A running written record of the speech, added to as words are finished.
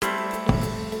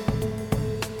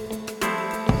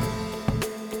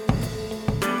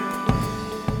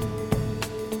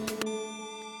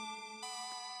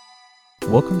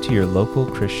Welcome to your local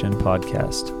Christian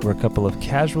podcast, where a couple of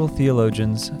casual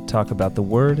theologians talk about the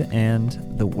Word and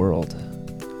the world.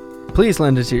 Please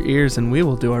lend us your ears and we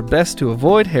will do our best to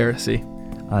avoid heresy.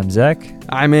 I'm Zach.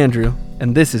 I'm Andrew,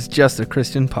 and this is Just a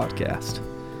Christian Podcast.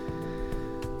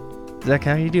 Zach,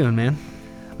 how you doing, man?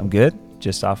 I'm good.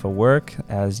 Just off of work,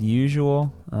 as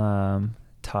usual.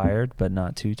 Tired, but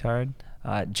not too tired.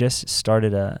 Just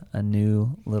started a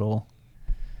new little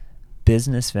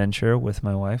business venture with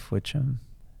my wife, which I'm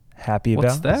happy about.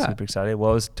 What's that? Super excited.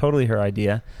 Well, it was totally her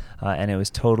idea, and it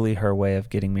was totally her way of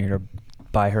getting me to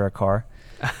buy her a car.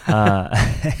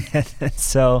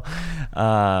 So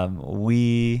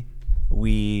we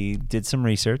did some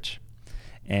research,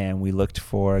 and we looked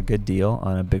for a good deal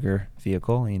on a bigger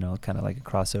vehicle, kind of like a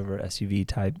crossover SUV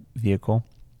type vehicle.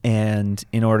 And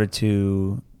in order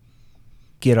to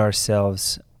get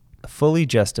ourselves fully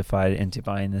justified into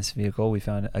buying this vehicle, we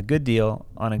found a good deal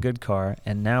on a good car,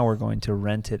 and now we're going to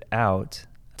rent it out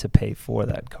to pay for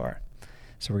that car.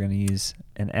 So we're going to use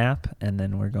an app, and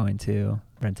then we're going to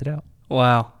rent it out.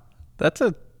 Wow, that's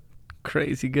a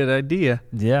crazy good idea.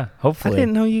 Yeah, hopefully. I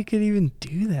didn't know you could even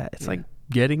do that. It's like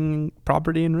getting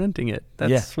property and renting it.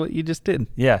 That's what you just did.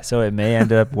 Yeah, so it may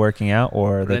end up working out,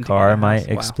 or the car might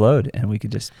explode, and we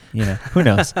could just, who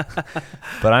knows.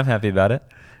 But I'm happy about it.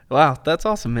 Wow, that's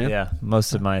awesome, man. Yeah,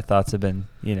 most of my thoughts have been,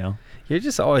 You're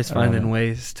just always finding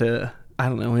ways to,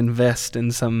 invest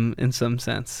in some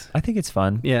sense. I think it's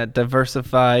fun. Yeah,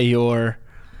 diversify your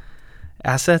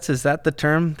assets. Is that the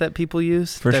term that people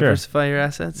use? For sure. Diversify your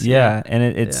assets? Yeah, and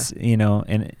it's,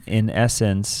 in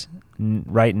essence,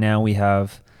 right now we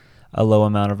have a low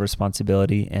amount of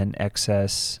responsibility and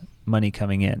excess money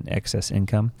coming in, excess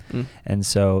income. And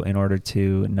so in order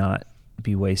to not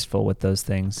be wasteful with those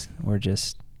things, we're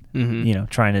just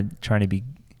trying to be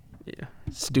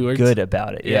stewards, good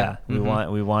about it. Yeah.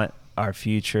 Mm-hmm. We want our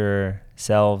future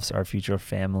selves, our future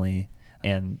family,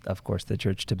 and of course the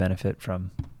church to benefit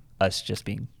from us just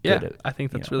being good at, I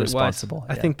think that's really responsible. wise.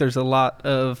 I think there's a lot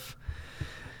of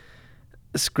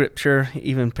scripture,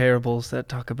 even parables, that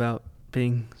talk about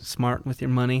being smart with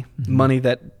your money, money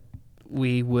that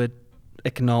we would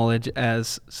acknowledge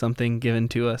as something given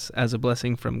to us as a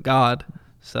blessing from God.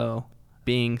 So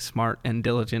being smart and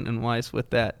diligent and wise with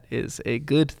that is a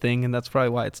good thing, and that's probably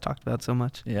why it's talked about so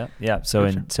much. Yeah. So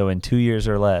in 2 years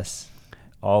or less,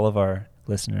 all of our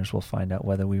listeners will find out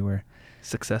whether we were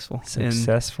successful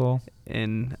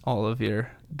in all of your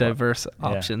diverse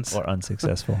options, or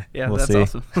unsuccessful. Yeah, we'll that's see.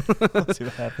 awesome. We'll see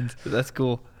what happens. That's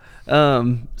cool.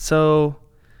 So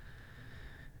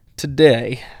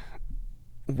today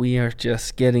we are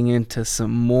just getting into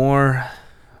some more.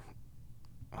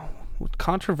 Would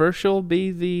controversial be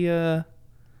the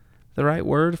right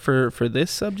word for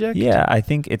this subject? Yeah, I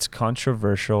think it's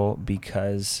controversial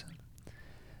because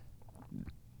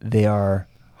they are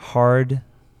hard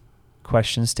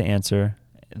questions to answer.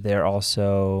 They're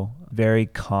also very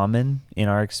common in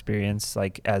our experience,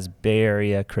 like as Bay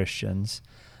Area Christians,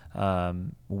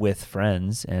 with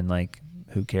friends and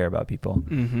who care about people.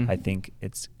 I think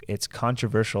it's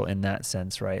controversial in that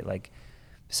sense, right? Like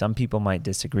some people might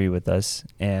disagree with us,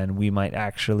 and we might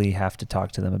actually have to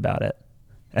talk to them about it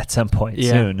at some point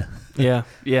soon. Yeah,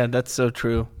 that's so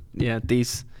true. Yeah,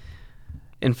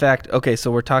 in fact, okay,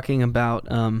 so we're talking about,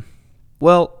 I'm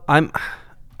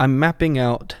mapping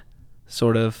out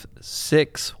sort of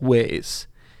 6 ways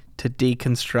to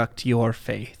deconstruct your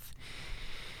faith.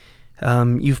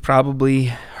 You've probably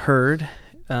heard,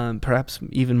 perhaps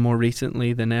even more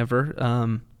recently than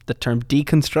ever, the term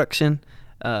deconstruction,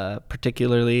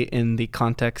 particularly in the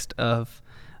context of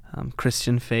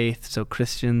Christian faith. So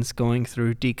Christians going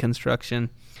through deconstruction,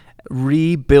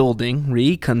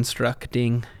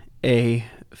 reconstructing a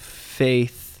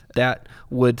faith that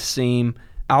would seem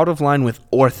out of line with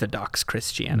Orthodox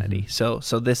Christianity. So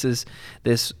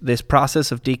this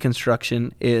process of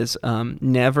deconstruction is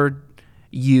never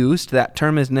used. That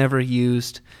term is never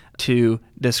used to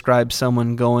describe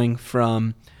someone going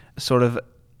from sort of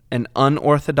an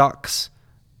unorthodox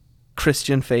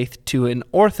Christian faith to an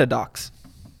orthodox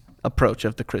approach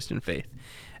of the Christian faith.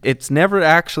 It's never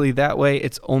actually that way.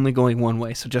 It's only going one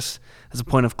way. So just as a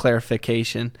point of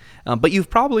clarification, but you've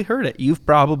probably heard it. You've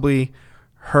probably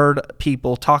heard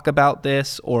people talk about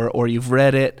this, or you've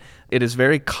read it. It is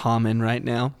very common right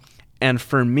now. And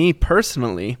for me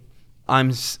personally,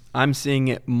 I'm seeing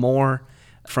it more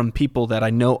from people that I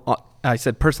know. I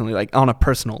said personally, like on a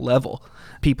personal level,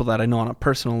 people that I know on a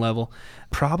personal level,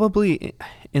 probably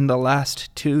in the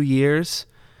last 2 years,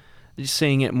 just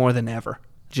seeing it more than ever,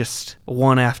 just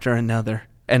one after another.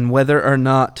 And whether or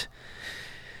not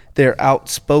they're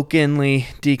outspokenly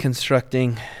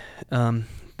deconstructing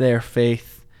their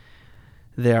faith,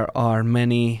 there are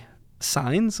many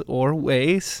signs or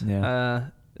ways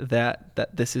that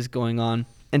this is going on.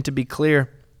 And to be clear,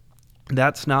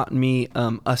 that's not me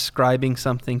ascribing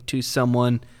something to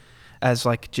someone as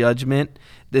like judgment.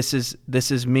 This is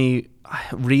me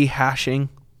rehashing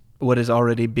what is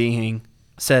already being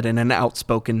said in an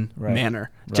outspoken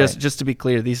manner. Just to be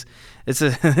clear, this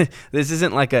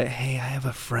isn't like a, hey, I have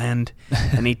a friend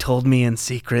and he told me in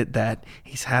secret that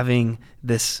he's having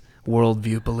this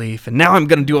worldview belief and now I'm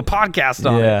going to do a podcast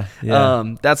on it.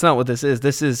 Yeah. That's not what this is.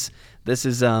 This is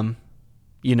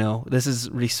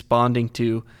responding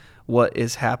to what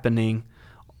is happening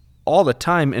all the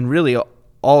time and really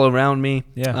all around me.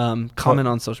 Comment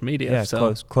on social media. Yeah,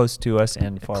 so close to us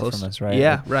and far from us, right?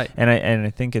 Yeah, right. And I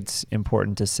think it's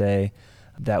important to say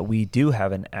that we do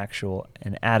have an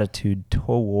attitude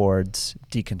towards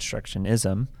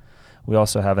deconstructionism. We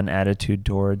also have an attitude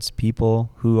towards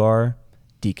people who are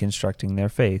deconstructing their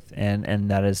faith, and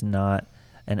that is not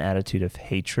an attitude of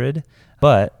hatred.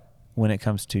 But when it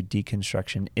comes to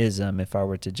deconstructionism, if I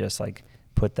were to just like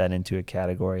put that into a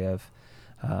category of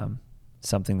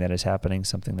something that is happening,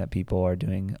 something that people are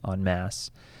doing en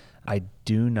masse, I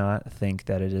do not think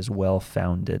that it is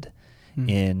well-founded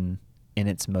in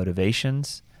its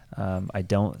motivations. I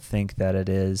don't think that it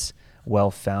is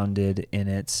well-founded in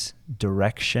its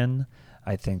direction.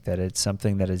 I think that it's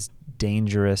something that is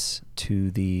dangerous to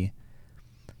the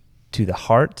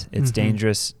heart. It's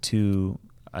dangerous to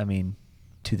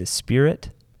the spirit.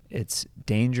 It's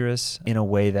dangerous in a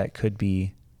way that could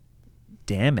be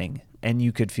damning, and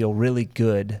you could feel really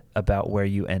good about where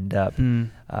you end up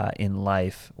in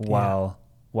life while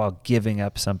giving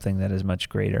up something that is much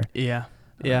greater.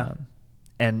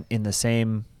 And in the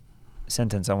same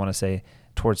sentence, I want to say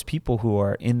towards people who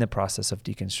are in the process of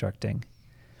deconstructing,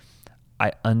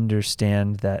 I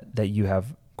understand that you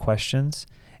have questions,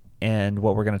 and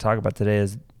what we're going to talk about today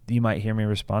is you might hear me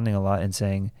responding a lot and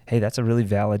saying, hey, that's a really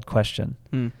valid question.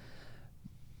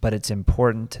 But it's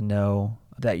important to know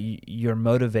that your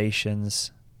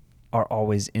motivations are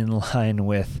always in line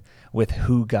with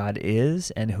who God is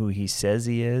and who he says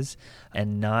he is,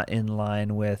 and not in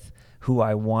line with who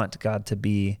I want God to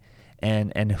be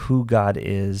and who God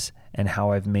is and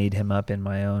how I've made him up in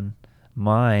my own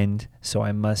mind. So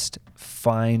I must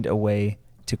find a way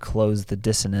to close the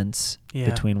dissonance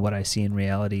between what I see in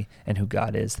reality and who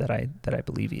God is that I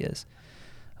believe he is.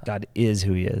 God is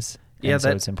who he is. So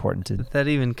it's important to... That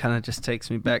even kind of just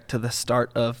takes me back to the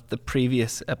start of the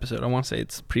previous episode. I want to say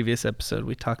it's the previous episode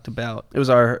we talked about. It was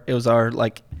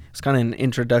kind of an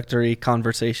introductory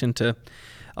conversation to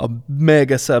a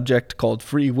mega subject called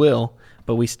free will,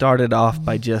 but we started off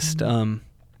by just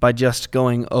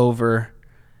going over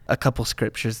a couple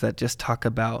scriptures that just talk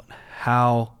about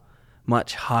how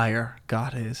much higher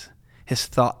God is. His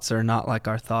thoughts are not like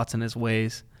our thoughts, and his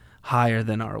ways higher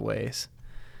than our ways.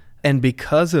 And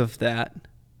because of that,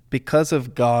 because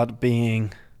of God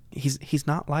being, he's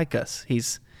not like us.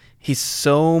 He's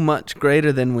so much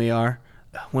greater than we are.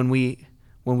 When we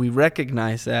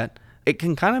recognize that, it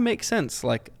can kind of make sense.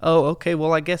 Like, oh, okay,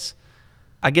 well, I guess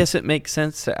it makes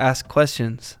sense to ask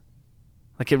questions.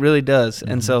 Like, it really does.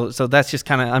 And so that's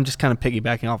just I'm just kind of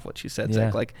piggybacking off what you said,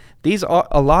 Zach. Like,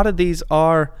 a lot of these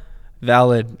are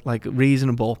valid, like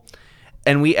reasonable.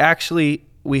 And we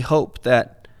hope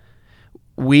that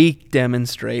we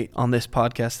demonstrate on this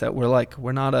podcast that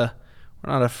we're not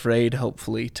afraid,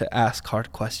 hopefully, to ask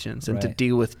hard questions and to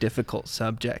deal with difficult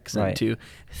subjects and to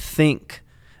think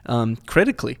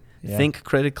critically. Think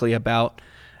critically about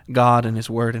God and his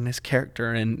word and his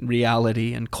character and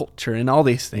reality and culture and all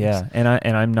these things. Yeah, and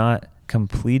I'm not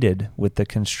completed with the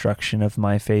construction of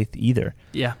my faith either.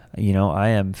 Yeah. I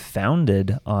am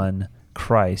founded on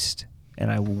Christ,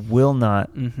 and I will not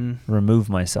remove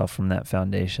myself from that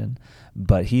foundation.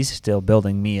 But he's still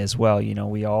building me as well.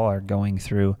 We all are going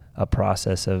through a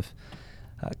process of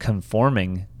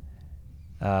conforming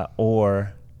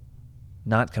or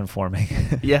not conforming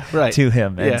to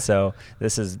him. And so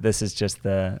this is just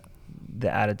the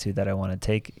attitude that I want to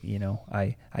take.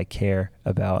 I care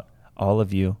about all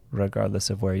of you, regardless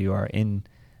of where you are in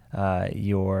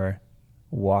your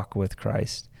walk with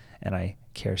Christ. And I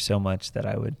care so much that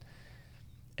I would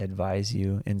advise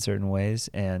you in certain ways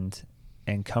and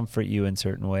comfort you in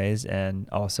certain ways, and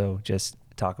also just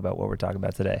talk about what we're talking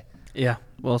about today. Yeah,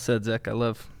 well said, Zach. I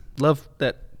love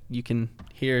that you can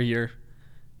hear your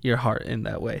heart in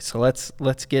that way. So let's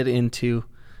get into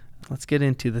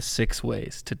the 6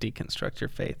 ways to deconstruct your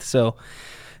faith. So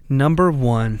number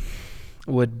 1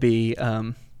 would be,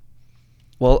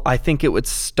 I think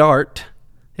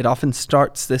it often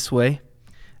starts this way.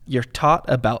 You're taught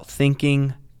about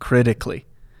thinking critically.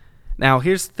 Now,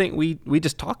 here's the thing.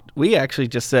 We actually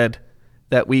just said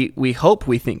that we hope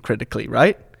we think critically,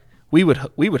 right? We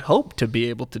would hope to be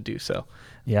able to do so.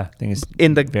 Yeah, I think it's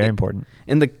very important.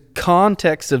 In the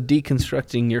context of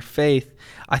deconstructing your faith,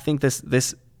 I think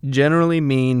this generally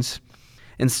means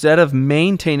instead of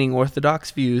maintaining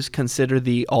orthodox views, consider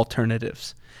the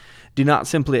alternatives. Do not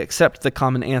simply accept the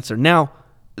common answer. Now,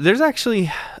 there's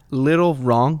actually little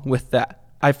wrong with that.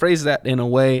 I phrase that in a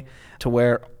way to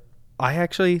where I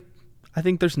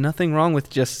think there's nothing wrong with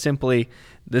just simply,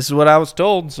 this is what I was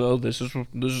told, so this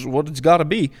is what it's got to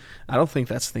be. I don't think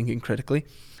that's thinking critically.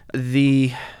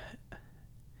 The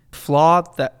flaw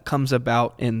that comes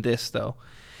about in this, though,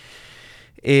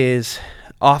 is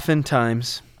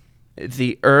oftentimes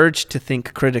the urge to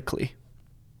think critically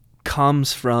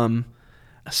comes from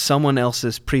someone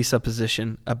else's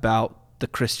presupposition about the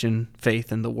Christian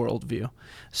faith and the worldview.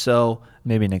 So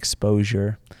maybe an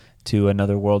exposure to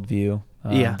another worldview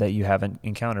Yeah. that you haven't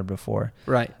encountered before.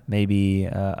 Right. Maybe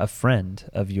a friend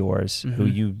of yours who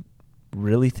you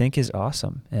really think is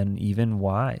awesome and even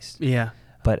wise, Yeah.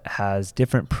 but has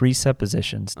different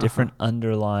presuppositions, different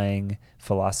underlying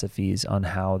philosophies on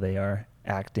how they are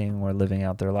acting or living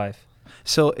out their life.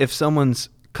 So if someone's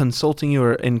consulting you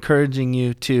or encouraging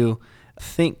you to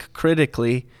think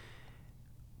critically,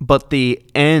 but the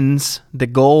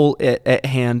goal at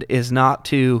hand is not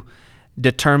to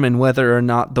determine whether or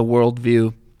not the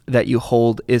worldview that you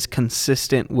hold is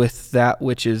consistent with that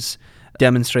which is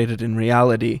demonstrated in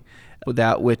reality,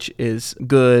 that which is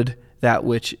good, that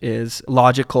which is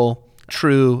logical,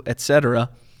 true, etc.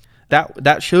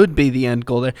 That should be the end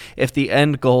goal there. If the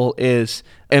end goal is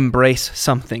embrace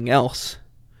something else,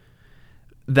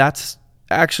 that's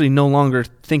actually no longer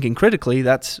thinking critically.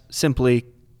 That's simply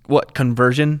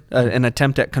conversion, an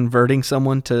attempt at converting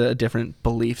someone to a different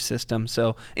belief system.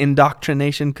 So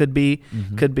indoctrination could be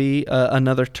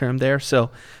another term there.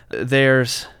 So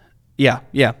there's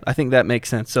I think that makes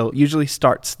sense. So usually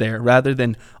starts there rather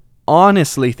than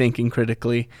honestly thinking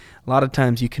critically. A lot of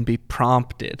times you can be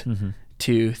prompted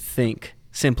to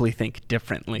simply think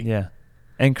differently. Yeah.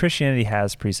 And Christianity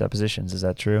has presuppositions. Is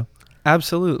that true?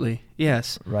 Absolutely.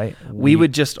 Yes. Right. We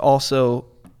would just also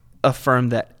affirm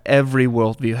that every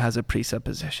worldview has a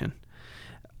presupposition.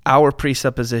 Our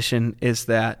presupposition is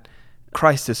that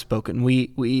Christ has spoken.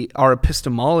 Our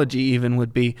epistemology even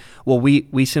would be,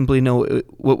 we simply know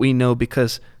what we know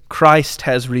because Christ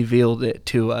has revealed it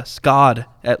to us. God,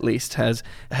 at least, has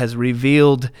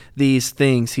revealed these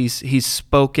things. He's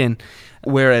spoken.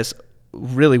 Whereas,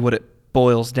 really, what it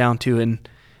boils down to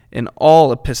in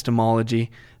all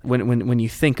epistemology, when you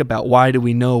think about why do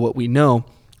we know what we know,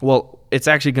 well, it's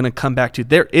actually going to come back to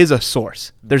there is a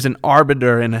source. There's an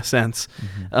arbiter, in a sense,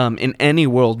 in any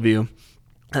worldview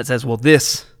that says, well,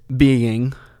 this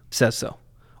being says so.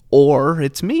 Or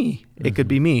it's me. It could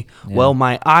be me. Yeah. Well,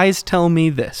 my eyes tell me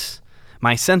this.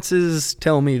 My senses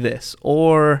tell me this.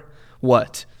 Or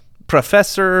what?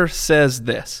 Professor says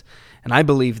this. And I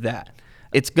believe that.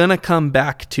 It's going to come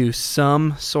back to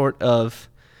some sort of,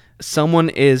 someone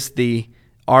is the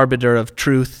arbiter of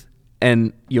truth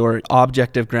and your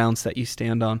objective grounds that you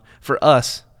stand on. For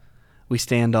us, we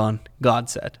stand on God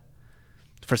said.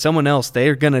 For someone else, they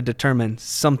are going to determine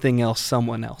something else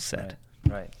someone else said.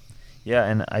 Right. Yeah,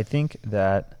 and I think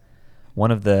that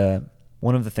one of the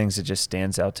things that just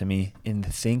stands out to me in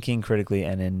thinking critically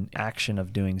and in action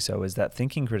of doing so is that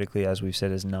thinking critically, as we've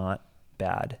said, is not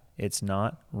bad. It's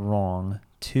not wrong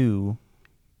to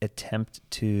attempt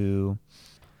to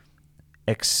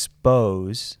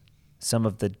expose some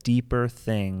of the deeper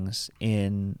things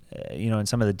in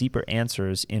some of the deeper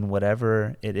answers in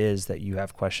whatever it is that you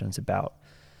have questions about.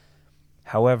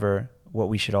 However, what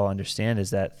we should all understand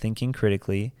is that thinking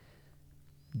critically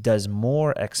does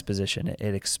more exposition.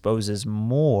 It exposes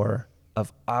more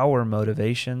of our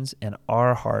motivations and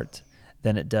our heart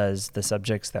than it does the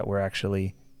subjects that we're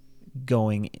actually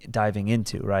diving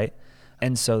into, right?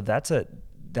 And so that's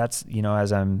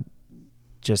as I'm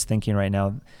just thinking right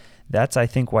now, that's, I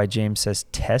think, why James says,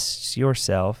 test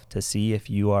yourself to see if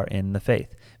you are in the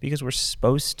faith. Because we're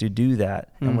supposed to do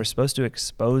that, and we're supposed to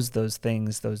expose those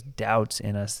things, those doubts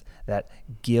in us, that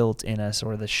guilt in us,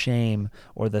 or the shame,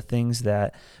 or the things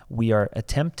that we are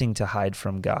attempting to hide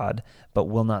from God, but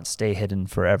will not stay hidden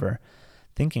forever.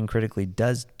 Thinking critically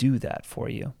does do that for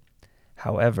you.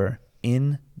 However,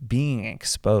 in being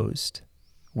exposed,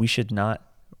 we should not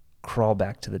crawl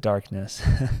back to the darkness.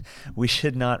 We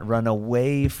should not run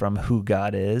away from who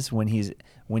God is when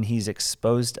he's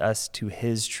exposed us to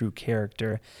his true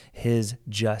character, his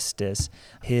justice,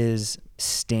 his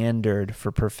standard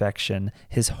for perfection,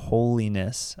 his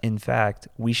holiness. In fact,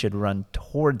 we should run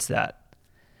towards that.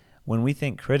 when we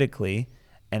think critically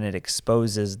and it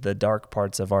exposes the dark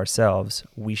parts of ourselves,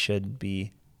 we should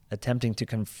be attempting to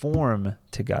conform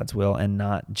to God's will and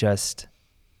not just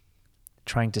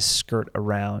trying to skirt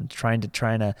around, trying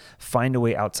to find a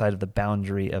way outside of the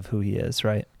boundary of who he is,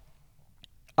 right?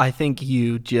 I think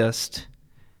you just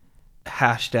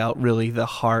hashed out really the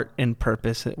heart and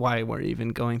purpose at why we're even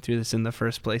going through this in the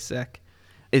first place, Zach.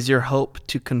 Is your hope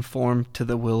to conform to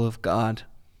the will of God,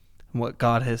 what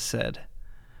God has said,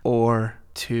 or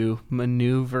to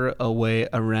maneuver a way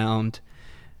around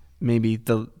maybe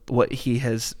what he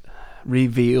has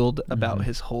revealed about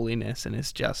his holiness and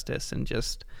his justice and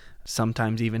just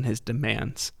sometimes even his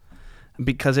demands?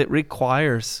 Because it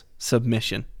requires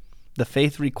submission. The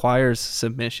faith requires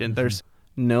submission. There's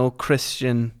no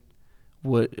Christian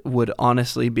would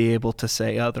honestly be able to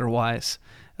say otherwise.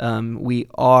 We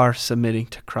are submitting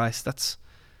to Christ. That's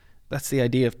the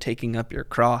idea of taking up your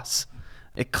cross.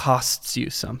 It costs you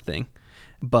something,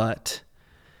 but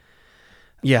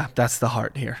yeah, that's the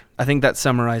heart here. I think that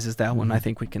summarizes that one. I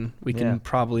think we can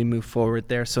probably move forward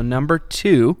there. So number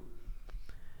 2,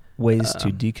 ways to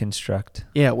deconstruct.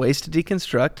 Yeah, ways to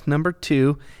deconstruct. Number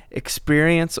 2,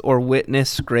 experience or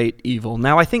witness great evil.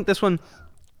 Now, I think this one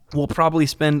we'll probably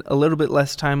spend a little bit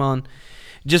less time on,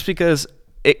 just because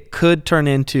it could turn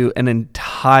into an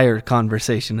entire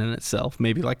conversation in itself,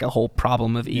 maybe like a whole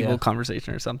problem of evil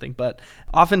conversation or something. But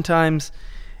oftentimes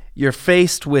you're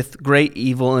faced with great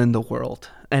evil in the world.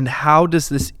 And how does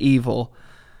this evil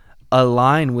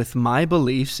align with my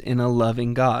beliefs in a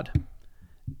loving God?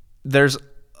 There's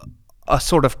a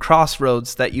sort of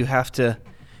crossroads that you have to,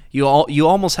 you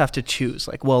almost have to choose.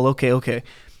 Like, well, okay.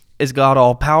 Is God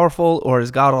all powerful or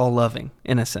is God all loving,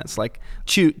 in a sense? Like,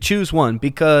 choose one,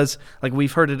 because like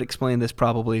we've heard it explained this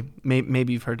probably,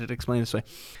 maybe you've heard it explained this way.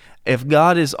 If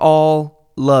God is all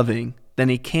loving, then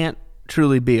he can't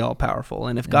truly be all powerful.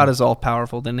 And if God is all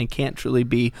powerful, then he can't truly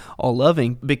be all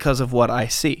loving because of what I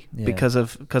see, because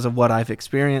of what I've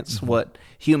experienced, what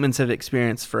humans have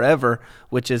experienced forever,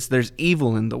 which is there's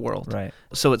evil in the world. Right.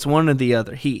 So it's one or the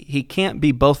other. He can't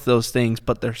be both those things,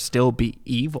 but there still be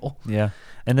evil. Yeah.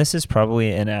 And this is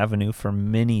probably an avenue for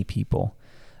many people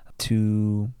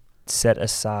to set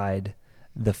aside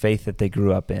the faith that they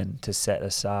grew up in, to set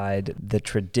aside the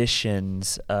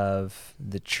traditions of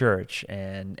the church,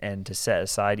 and to set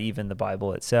aside even the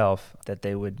Bible itself, that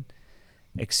they would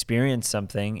experience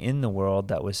something in the world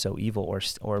that was so evil,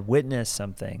 or witness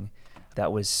something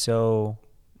that was so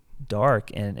dark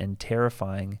and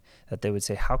terrifying, that they would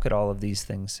say, how could all of these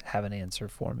things have an answer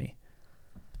for me?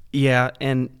 Yeah,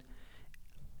 and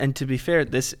to be fair,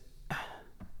 this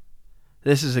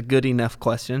is a good enough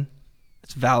question.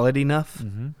 It's valid enough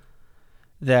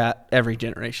that every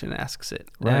generation asks it.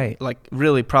 Right. Like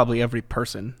really probably every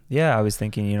person. Yeah, I was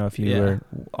thinking, if you were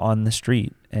on the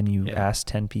street and you asked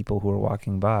 10 people who were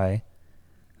walking by,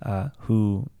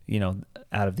 who,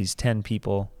 out of these 10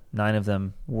 people, 9 of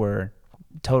them were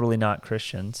totally not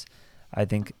Christians, I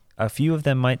think a few of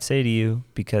them might say to you,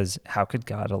 because how could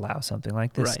God allow something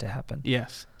like this to happen?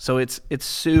 Yes. So it's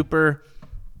super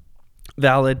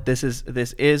valid. This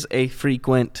is a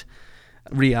frequent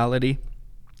reality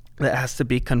that has to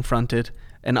be confronted,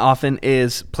 and often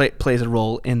plays a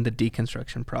role in the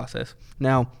deconstruction process.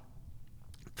 Now,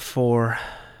 for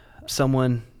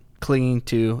someone clinging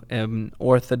to an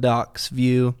orthodox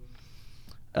view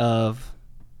of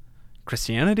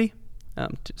Christianity,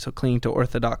 so clinging to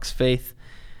orthodox faith,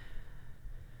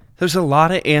 there's a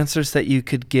lot of answers that you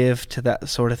could give to that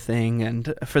sort of thing.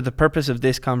 And for the purpose of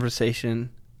this conversation,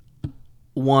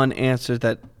 one answer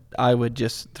that I would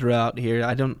just throw out here,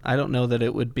 I don't know that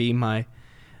it would be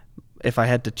if I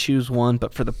had to choose one,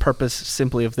 but for the purpose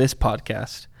simply of this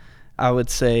podcast, I would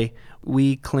say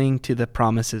we cling to the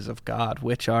promises of God,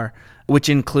 which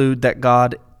include that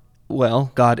God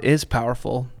is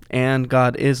powerful and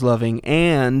God is loving,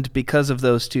 and because of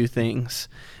those two things,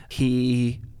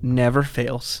 he never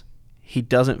fails. He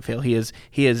doesn't fail. He is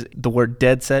the word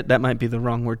dead set. That might be the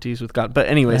wrong word to use with God. But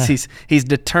anyways, he's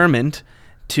determined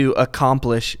to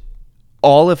accomplish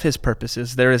all of his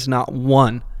purposes. There is not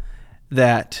one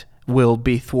that will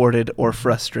be thwarted or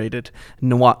frustrated.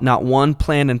 Not one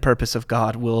plan and purpose of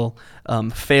God will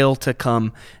fail to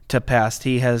come to pass.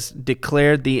 He has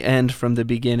declared the end from the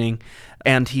beginning,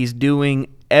 and he's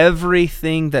doing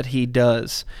everything that he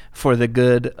does for the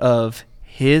good of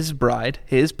his bride,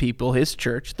 his people, his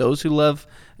church, those who love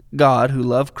God, who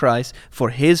love Christ, for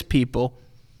his people.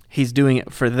 He's doing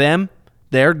it for them,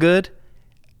 their good,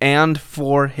 and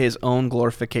for his own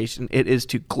glorification. It is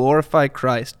to glorify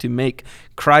Christ, to make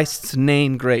Christ's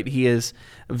name great. He is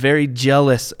very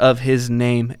jealous of his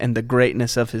name and the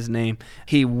greatness of his name.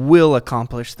 He will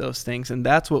accomplish those things, and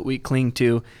that's what we cling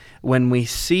to. When we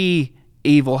see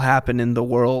evil happen in the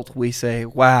world, we say,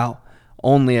 wow,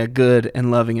 only a good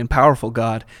and loving and powerful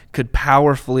God could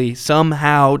powerfully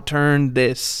somehow turn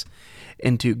this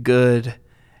into good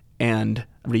and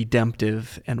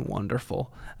redemptive and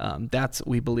wonderful.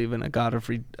 We believe in a God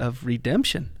of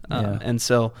redemption, and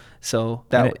so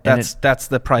that's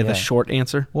probably the short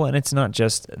answer. Well, and it's not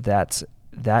just that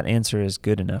answer is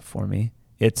good enough for me.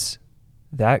 It's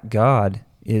that God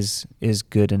is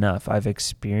good enough. I've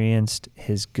experienced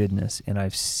his goodness, and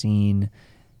I've seen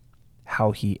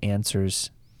how he answers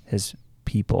his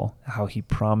people, how he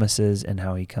promises and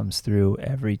how he comes through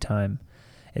every time.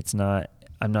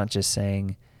 I'm not just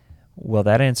saying, well,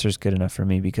 that answer is good enough for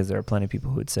me, because there are plenty of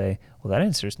people who would say, well, that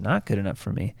answer is not good enough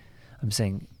for me. I'm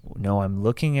saying, no, I'm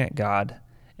looking at God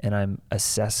and I'm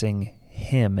assessing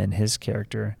him and his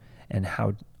character and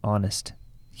how honest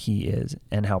he is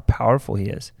and how powerful he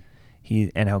is,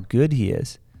 and how good he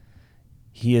is.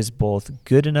 He is both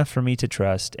good enough for me to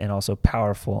trust and also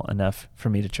powerful enough for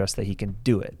me to trust that he can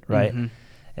do it, right?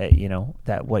 Mm-hmm.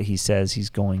 That what he says he's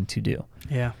going to do.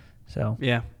 Yeah. So.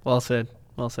 Yeah. Well said.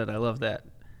 Well said. I love that.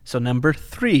 So number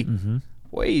 3, mm-hmm.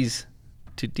 ways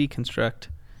to deconstruct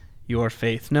your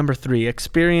faith. Number 3,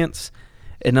 experience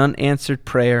an unanswered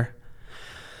prayer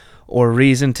or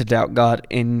reason to doubt God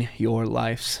in your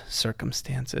life's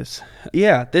circumstances.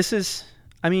 Yeah,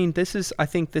 I think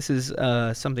this is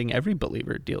something every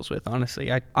believer deals with,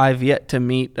 honestly. I've yet to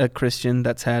meet a Christian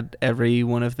that's had every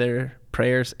one of their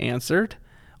prayers answered,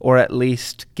 or at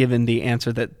least given the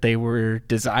answer that they were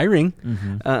desiring.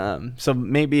 Mm-hmm. So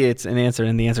maybe it's an answer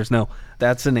and the answer is no.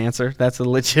 That's an answer. That's a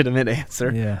legitimate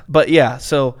answer. Yeah. But yeah,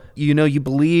 so you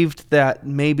believed that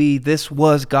maybe this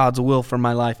was God's will for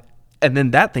my life, and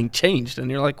then that thing changed, and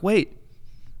you're like, wait,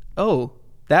 oh,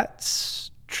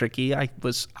 that's tricky. I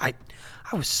was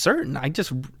certain. I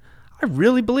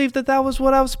really believed that was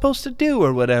what I was supposed to do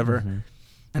or whatever. Mm-hmm.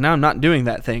 And now I'm not doing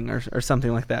that thing or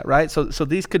something like that, right? So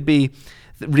these could be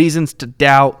reasons to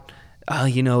doubt.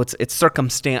 It's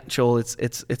circumstantial.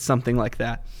 It's something like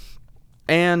that.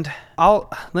 And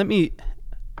I'm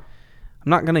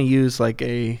not going to use well,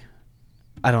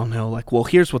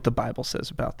 here's what the Bible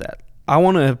says about that. I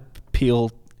want to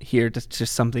appeal here to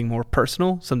just something more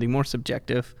personal, something more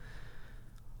subjective,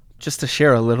 just to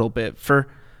share a little bit. For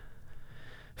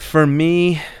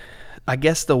me, I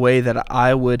guess the way that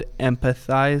I would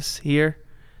empathize here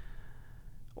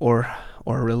or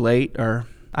relate, or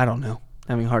I don't know,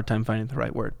 having a hard time finding the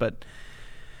right word, but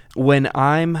when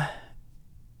I'm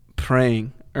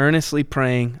praying, earnestly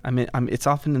praying, it's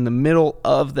often in the middle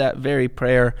of that very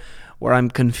prayer where I'm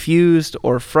confused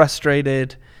or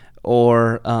frustrated,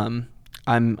 or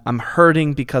I'm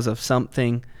hurting because of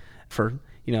something.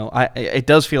 It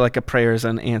does feel like a prayer is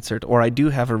unanswered, or I do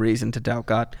have a reason to doubt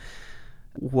God.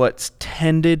 What's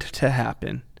tended to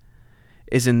happen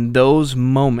is in those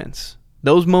moments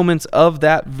of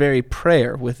that very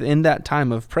prayer, within that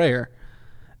time of prayer,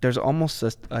 there's almost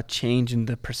a change in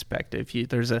the perspective.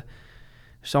 There's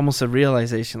almost a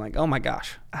realization like, oh my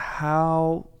gosh,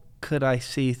 how could I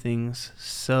see things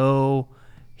so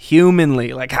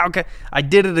humanly? Like, how could I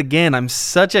did it again? I'm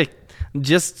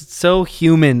just so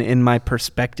human in my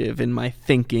perspective, in my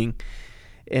thinking,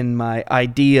 in my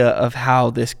idea of how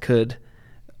this could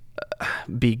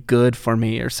be good for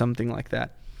me or something like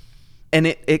that. And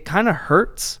it kind of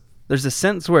hurts. There's a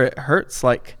sense where it hurts,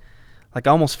 like I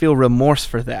almost feel remorse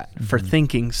for that, mm-hmm. for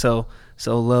thinking so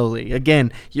lowly.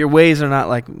 Again, your ways are not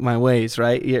like my ways,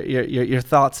 right? Your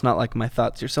thoughts not like my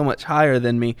thoughts. You're so much higher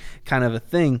than me, kind of a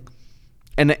thing.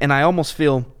 And I almost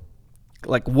feel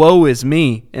like woe is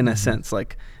me in a sense,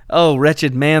 like, oh,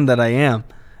 wretched man that I am.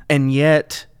 And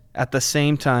yet, at the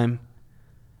same time,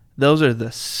 those are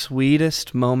the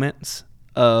sweetest moments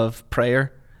of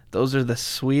prayer. Those are the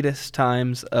sweetest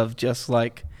times of just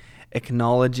like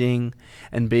acknowledging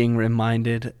and being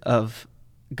reminded of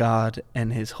God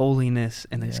and his holiness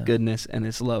and his goodness and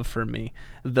his love for me.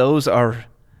 Those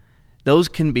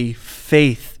can be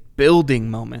faith building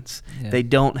moments. Yeah. They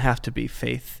don't have to be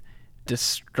faith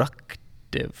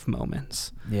destructive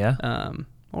moments. Yeah.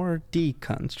 Or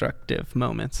deconstructive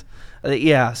moments.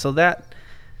 So that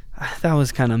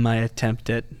was kind of my attempt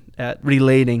at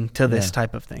relating to this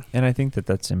type of thing. And I think that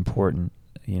that's important,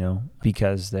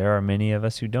 because there are many of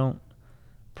us who don't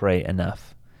pray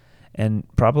enough. And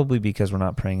probably because we're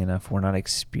not praying enough, we're not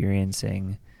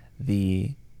experiencing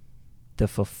the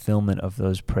fulfillment of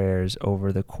those prayers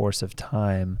over the course of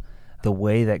time. the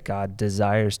way that God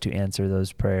desires to answer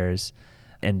those prayers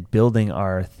and building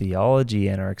our theology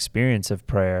and our experience of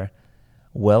prayer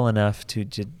well enough to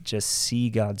just see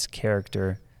God's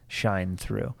character shine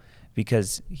through.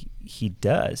 Because he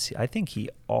does. I think he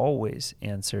always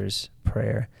answers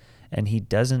prayer, and he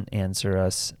doesn't answer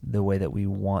us the way that we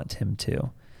want him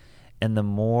to. And the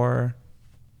more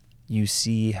you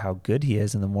see how good he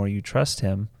is and the more you trust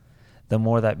him, the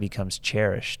more that becomes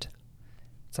cherished.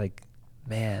 It's like,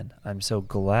 man, I'm so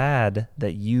glad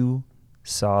that you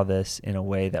saw this in a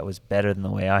way that was better than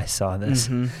the way I saw this.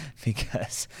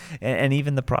 Because, and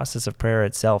even the process of prayer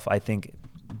itself, I think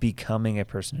becoming a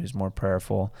person who's more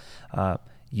prayerful,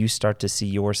 you start to see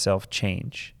yourself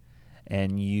change,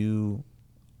 and you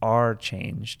are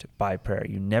changed by prayer.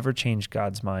 You never change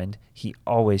God's mind. He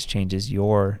always changes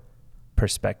your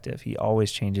perspective. He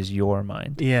always changes your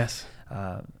mind. Yes.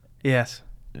 Yes.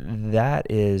 That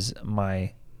is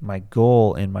my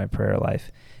goal in my prayer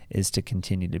life, is to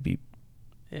continue to be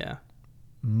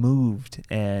moved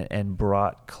and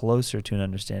brought closer to an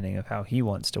understanding of how he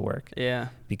wants to work. Yeah.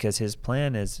 Because his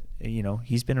plan is,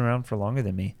 he's been around for longer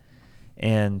than me,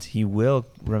 and he will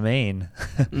remain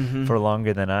for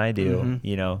longer than I do,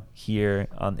 here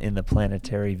in the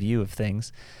planetary view of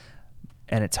things.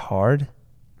 And it's hard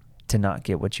to not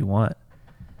get what you want.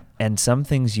 And some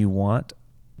things you want,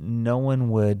 no one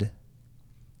would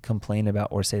complain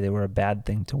about or say they were a bad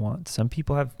thing to want. Some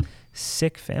people have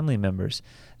sick family members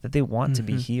that they want to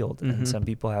be healed. And some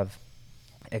people have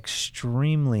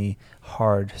extremely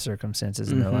hard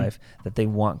circumstances in their life that they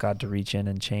want God to reach in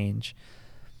and change.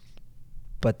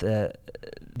 But the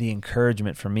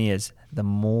encouragement for me is, the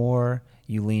more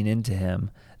you lean into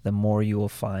him, the more you will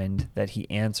find that he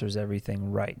answers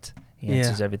everything right. He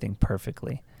answers everything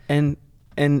perfectly. And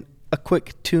a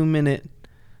quick 2-minute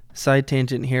side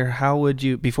tangent here. How would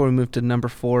you, before we move to number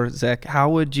 4, Zach, how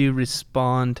would you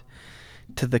respond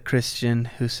to the Christian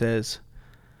who says,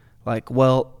 like,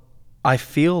 well, I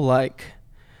feel like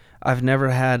I've never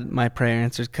had my prayer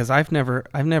answered because I've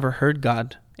never heard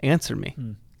God answer me.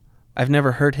 I've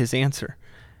never heard his answer,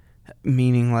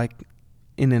 meaning like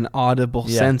in an audible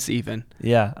sense even.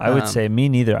 Yeah, I would say me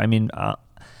neither. I mean, I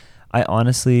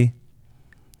honestly,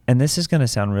 and this is going to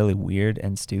sound really weird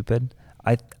and stupid,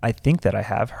 I think that I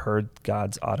have heard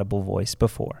God's audible voice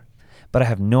before, but I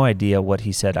have no idea what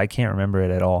he said. I can't remember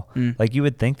it at all. Like, you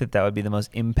would think that would be the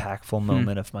most impactful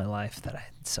moment of my life, that I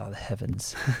saw the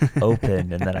heavens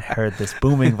open and that I heard this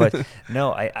booming voice.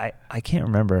 No, I can't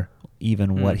remember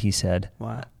even what he said.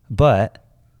 Wow. But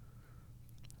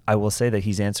I will say that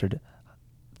he's answered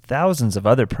thousands of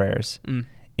other prayers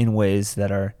in ways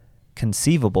that are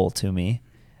conceivable to me,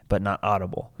 but not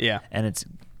audible. Yeah. And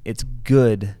it's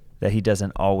good that he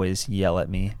doesn't always yell at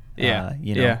me.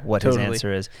 What totally. His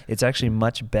answer is. It's actually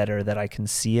much better that I can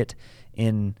see it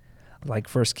in, like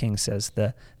First Kings says,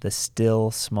 the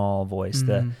still small voice,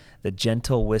 the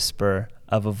gentle whisper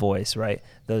of a voice, right?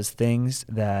 Those things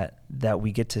that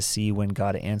we get to see when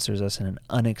God answers us in an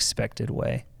unexpected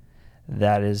way.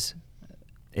 To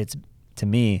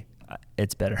me,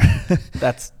 it's better.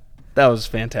 That was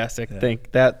fantastic.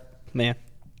 Yeah.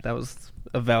 That was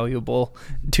a valuable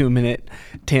 2-minute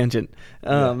tangent.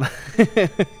 That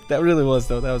really was,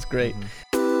 though. That was great.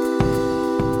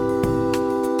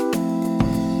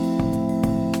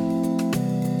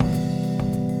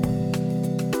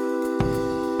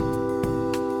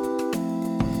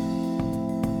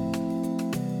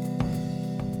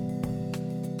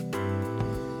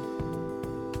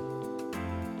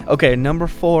 Okay, number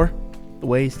 4,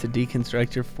 ways to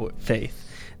deconstruct your faith.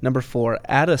 Number 4,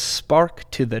 add a spark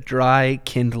to the dry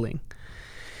kindling.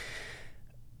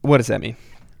 What does that mean?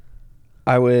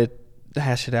 I would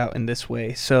hash it out in this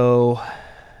way. So,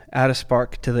 add a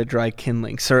spark to the dry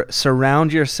kindling.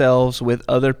 Surround yourselves with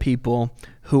other people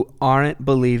who aren't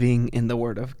believing in the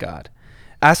Word of God.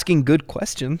 Asking good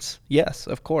questions, yes,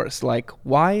 of course. Like,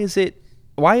 why is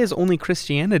only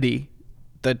Christianity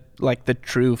the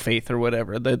true faith or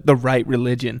whatever, the right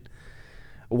religion?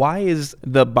 Why is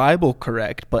the Bible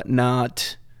correct but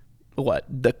not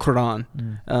the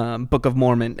Quran, Book of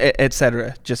Mormon,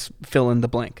 etc.? Just fill in the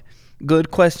blank.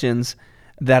 Good questions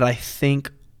that I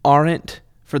think aren't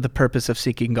for the purpose of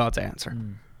seeking God's answer.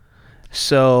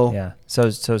 So yeah. So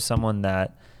someone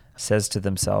that says to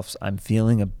themselves, I'm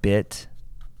feeling a bit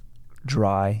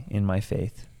dry in my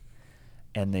faith,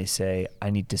 and they say,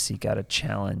 I need to seek out a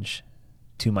challenge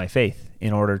to my faith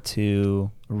in order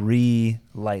to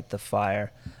relight the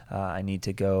fire. I need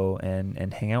to go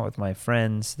and hang out with my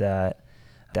friends that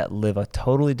live a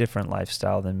totally different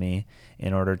lifestyle than me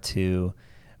in order to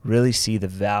really see the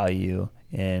value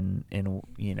in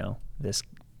this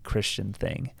Christian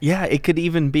thing. Yeah, it could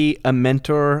even be a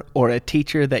mentor or a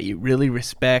teacher that you really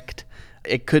respect.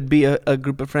 It could be a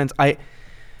group of friends. I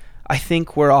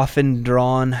think we're often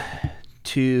drawn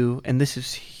to, and this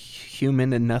is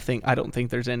human and nothing, I don't think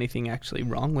there's anything actually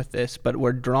wrong with this, but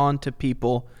we're drawn to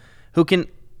people who can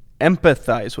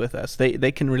empathize with us.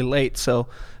 They can relate. So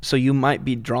you might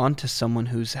be drawn to someone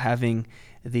who's having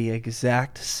the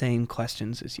exact same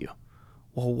questions as you.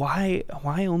 Well, why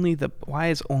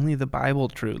is only the Bible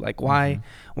true? Like, why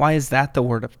is that the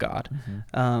Word of God?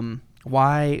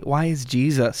 Why is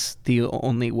Jesus the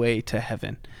only way to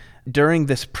heaven? During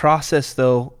this process,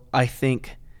 though, I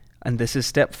think, and this is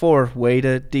step 4, way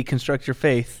to deconstruct your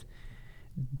faith,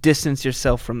 distance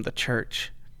yourself from the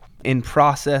church. In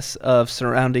process of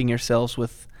surrounding yourselves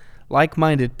with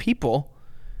like-minded people,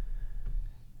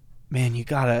 man,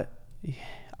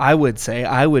 I would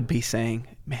be saying,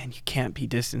 man, you can't be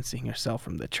distancing yourself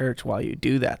from the church while you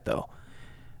do that, though.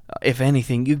 If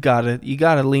anything, you gotta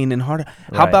lean in harder.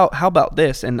 Right. How about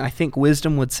this? And I think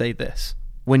wisdom would say this: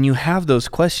 when you have those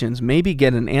questions, maybe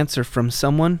get an answer from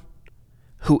someone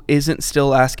who isn't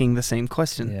still asking the same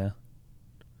question. Yeah.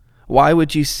 Why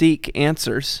would you seek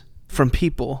answers from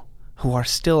people who are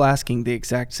still asking the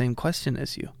exact same question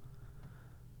as you?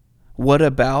 What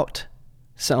about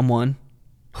someone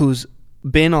who's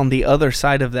been on the other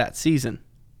side of that season,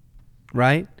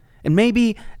 right? And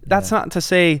maybe that's not to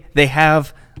say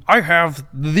I have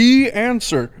the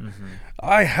answer.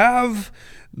 I have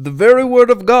the very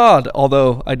Word of God,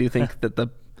 although I do think that the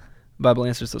Bible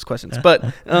answers those questions. But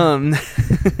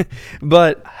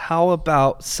but how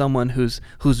about someone who's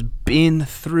been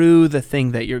through the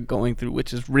thing that you're going through,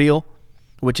 which is real,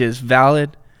 which is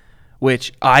valid,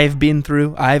 which I've been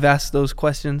through. I've asked those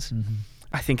questions.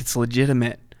 I think it's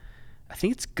legitimate. I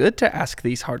think it's good to ask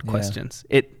these hard questions.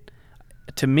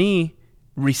 To me,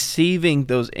 receiving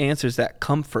those answers, that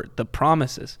comfort, the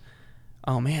promises.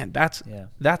 Oh man, that's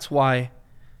why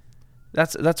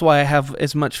I have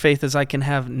as much faith as I can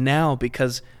have now,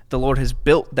 because the Lord has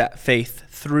built that faith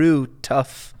through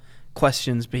tough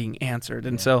questions being answered.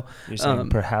 And so you're saying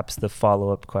perhaps the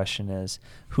follow-up question is,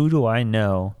 who do I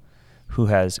know who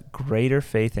has greater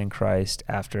faith in Christ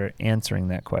after answering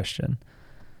that question?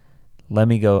 Let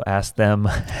me go ask them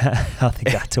how they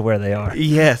got to where they are.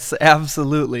 Yes,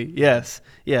 absolutely. Yes.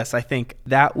 I think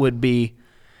that would be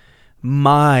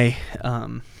my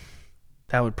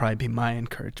that would probably be my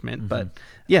encouragement. But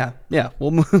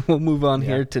we'll move on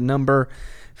here to number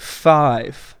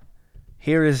 5.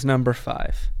 Here is number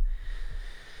 5.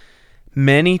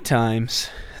 Many times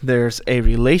there's a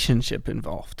relationship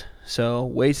involved. So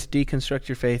ways to deconstruct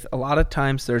your faith. A lot of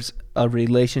times there's a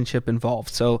relationship involved.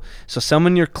 So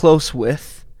someone you're close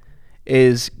with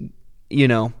is,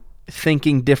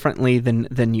 thinking differently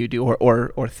than you do,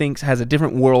 or has a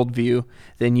different worldview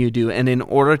than you do. And in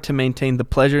order to maintain the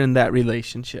pleasure in that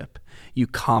relationship, you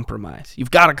compromise.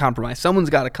 You've got to compromise. Someone's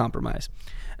got to compromise.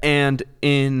 And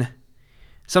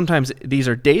sometimes these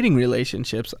are dating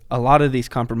relationships. A lot of these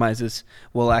compromises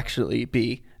will actually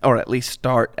be, or at least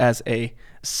start as a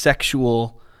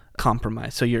sexual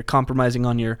compromise. So you're compromising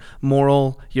on your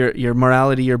your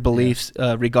morality, your beliefs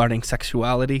regarding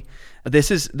sexuality.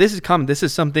 This is common. This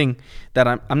is something that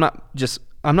I'm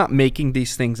not making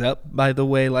these things up, by the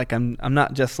way. Like I'm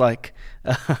not just like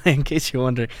in case you're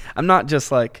wondering, I'm not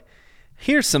just like,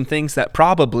 here's some things that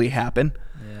probably happen.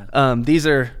 These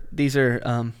are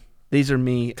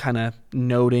me kind of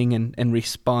noting and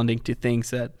responding to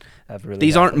things that really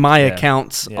these aren't my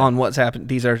accounts on what's happened.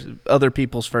 These are other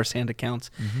people's firsthand accounts,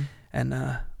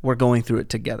 and we're going through it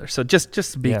together. So just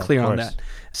to be clear on that.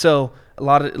 So a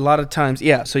lot of times,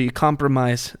 so you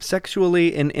compromise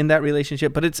sexually in that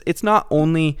relationship, but it's not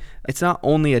only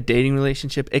a dating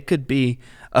relationship. It could be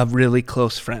a really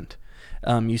close friend.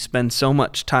 You spend so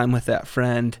much time with that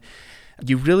friend.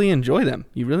 You really enjoy them.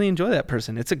 You really enjoy that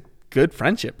person. It's a good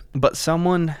friendship, but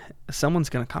someone's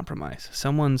going to compromise.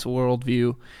 Someone's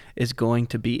worldview is going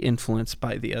to be influenced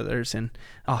by the others, and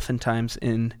oftentimes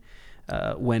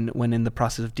when in the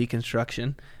process of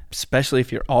deconstruction, especially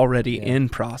if you're already in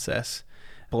process,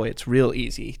 boy, it's real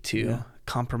easy to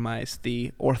compromise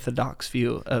the orthodox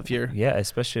view of your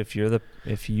especially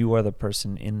if you are the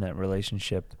person in that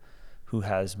relationship who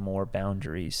has more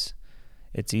boundaries.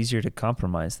 It's easier to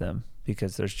compromise them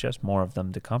because there's just more of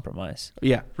them to compromise.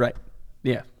 Yeah, right.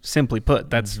 Yeah, simply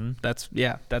put, that's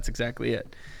exactly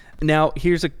it. Now,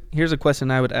 here's a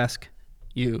question I would ask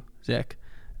you, Zach.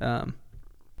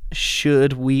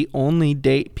 Should we only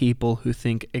date people who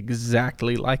think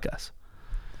exactly like us?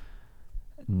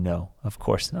 No, of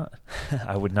course not.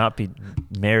 I would not be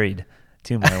married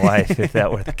to my wife if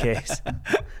that were the case.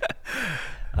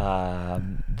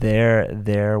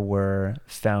 There were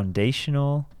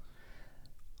foundational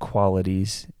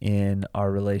qualities in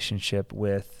our relationship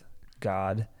with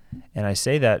God. And I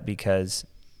say that because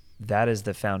that is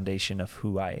the foundation of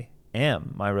who I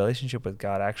am. My relationship with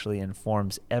God actually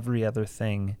informs every other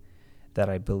thing that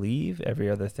I believe, every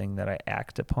other thing that I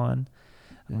act upon.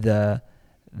 The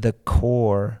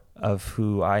core of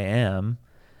who I am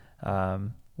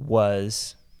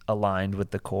was aligned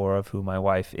with the core of who my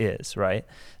wife is, right?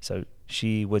 So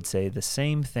she would say the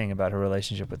same thing about her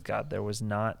relationship with God. There was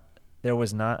not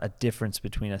a difference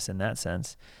between us in that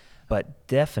sense, but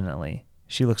definitely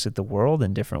she looks at the world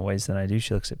in different ways than I do.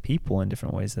 She looks at people in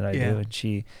different ways than I do, and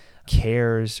she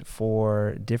cares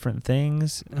for different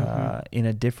things in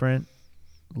a different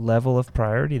level of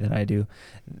priority than I do.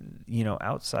 You know,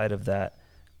 outside of that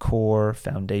core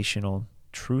foundational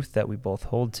truth that we both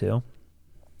hold to,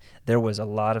 there was a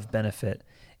lot of benefit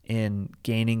in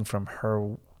gaining from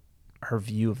her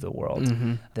view of the world.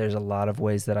 There's a lot of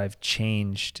ways that I've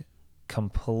changed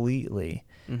completely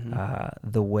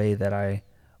the way that I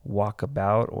walk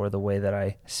about or the way that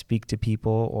I speak to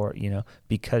people, or, you know,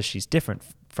 because she's different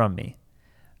from me.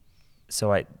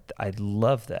 So I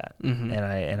love that.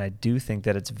 And I do think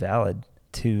that it's valid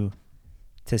to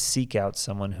seek out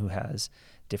someone who has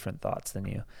different thoughts than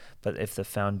you. But if the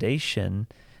foundation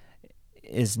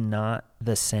is not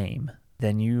the same,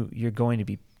 then you're going to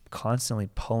be constantly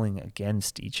pulling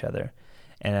against each other.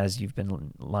 And as you've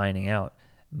been lining out,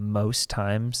 most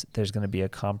times there's going to be a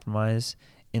compromise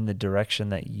in the direction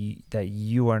that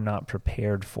you are not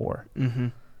prepared for.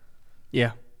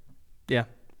 Yeah.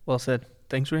 Well said.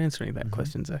 Thanks for answering that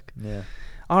question, Zach. Yeah.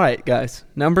 All right, guys.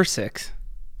 Number 6,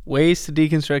 ways to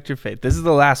deconstruct your faith. This is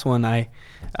the last one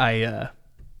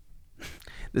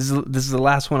this is the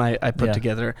last one I put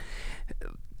together.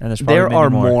 And there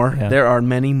are more. Yeah. There are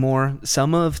many more.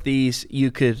 Some of these you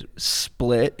could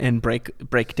split and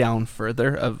break down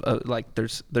further. Of like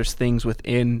there's things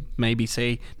within maybe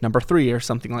say number 3 or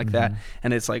something like that,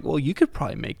 and it's like, well, you could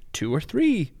probably make 2 or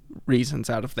 3 reasons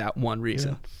out of that one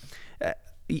reason.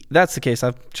 That's the case.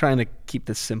 I'm trying to keep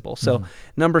this simple. So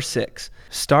number 6,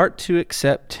 start to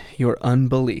accept your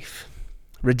unbelief.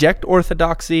 Reject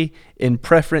orthodoxy in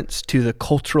preference to the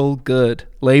cultural good.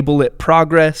 Label it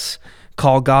progress.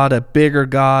 Call God a bigger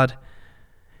God,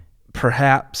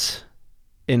 perhaps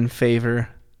in favor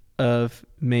of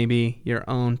maybe your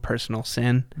own personal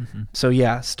sin. So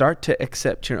yeah, start to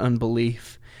accept your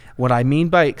unbelief. What I mean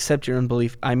by accept your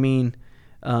unbelief, I mean,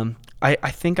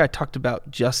 I think I talked about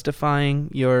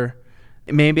justifying your,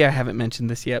 maybe I haven't mentioned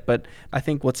this yet, but I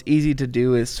think what's easy to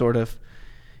do is sort of,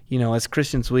 you know, as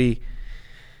Christians, we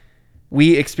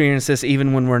experience this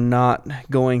even when we're not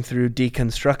going through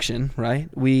deconstruction, right?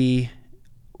 We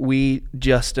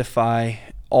justify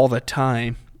all the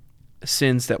time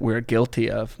sins that we're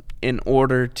guilty of in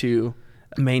order to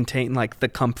maintain like the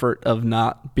comfort of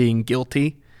not being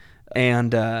guilty.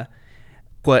 And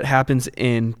what happens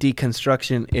in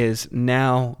deconstruction is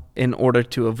now, in order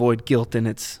to avoid guilt in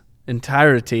its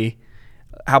entirety,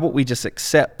 how about we just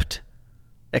accept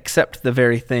the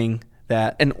very thing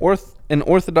that an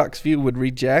orthodox view would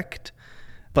reject,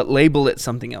 but label it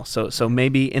something else. So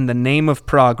maybe in the name of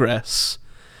progress.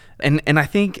 And I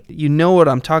think you know what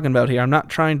I'm talking about here. I'm not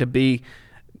trying to be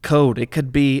code. It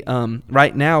could be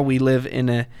right now we live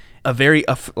in a very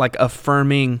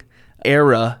affirming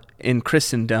era in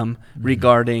Christendom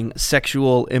regarding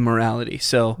sexual immorality.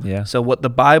 So what the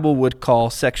Bible would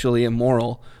call sexually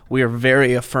immoral, we are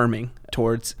very affirming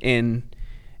towards in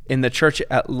the church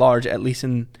at large, at least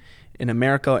in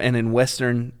America and in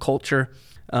Western culture,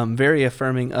 very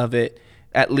affirming of it,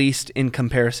 at least in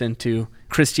comparison to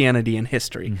Christianity and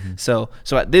history. So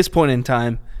at this point in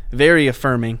time, very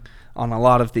affirming on a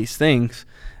lot of these things.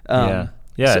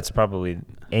 It's probably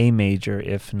a major,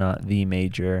 if not the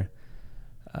major,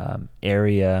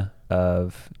 area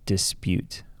of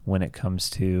dispute when it comes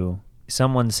to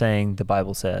someone saying the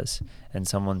Bible says and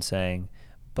someone saying,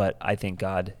 but I think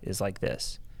God is like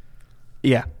this.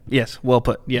 Yeah. Yes. Well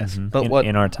put. Yes. But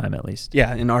in our time, at least.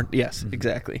 Yeah.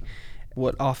 Exactly.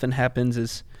 What often happens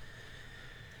is,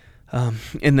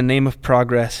 in the name of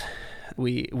progress,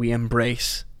 we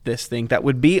embrace this thing that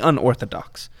would be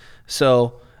unorthodox.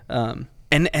 So,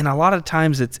 and a lot of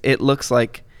times it looks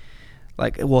like,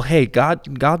 well, hey,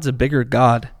 God's a bigger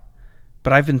God.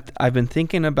 But I've been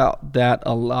thinking about that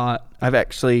a lot.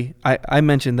 I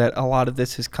mentioned that a lot of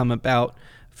this has come about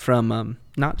from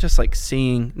not just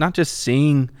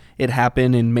seeing it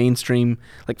happen in mainstream,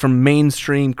 like from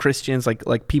mainstream Christians,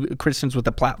 like people, Christians with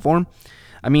a platform.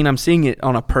 I mean, I'm seeing it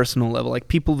on a personal level, like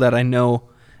people that I know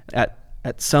at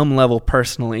some level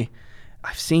personally,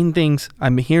 I've seen things,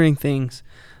 I'm hearing things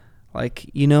like,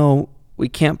 we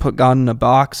can't put God in a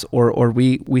box, or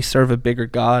we serve a bigger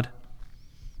God.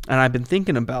 And I've been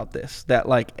thinking about this, that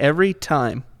like every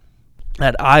time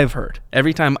I've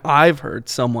heard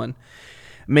someone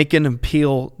make an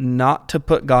appeal not to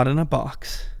put God in a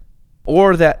box,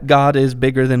 or that God is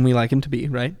bigger than we like him to be,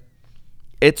 right?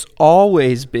 It's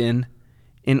always been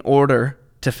in order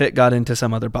to fit God into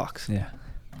some other box. Yeah.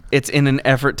 It's in an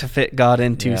effort to fit God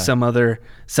into some other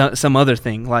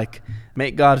thing, like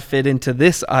make God fit into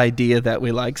this idea that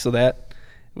we like so that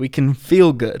we can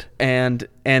feel good. And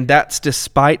that's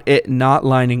despite it not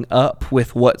lining up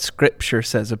with what Scripture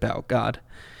says about God.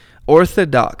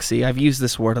 Orthodoxy, I've used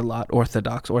this word a lot,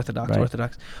 orthodox.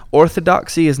 Right.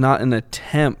 Orthodoxy is not an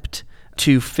attempt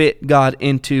to fit God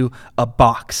into a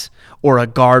box or a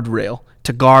guardrail,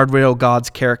 to guardrail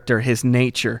God's character, his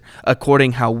nature,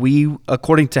 according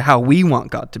to how we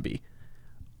want God to be.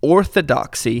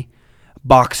 Orthodoxy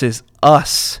boxes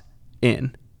us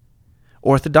in.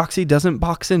 Orthodoxy doesn't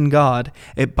box in God,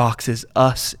 it boxes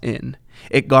us in.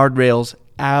 It guardrails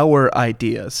our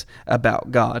ideas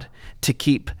about God to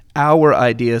keep our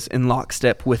ideas in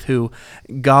lockstep with who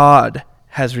God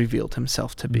has revealed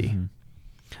himself to be. Mm-hmm.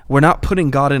 We're not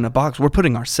putting God in a box. We're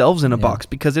putting ourselves in a box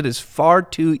because it is far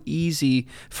too easy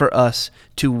for us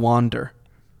to wander.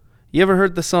 You ever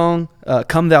heard the song,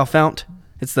 Come Thou Fount?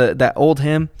 It's that old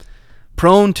hymn.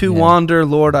 Prone to wander,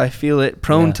 Lord, I feel it.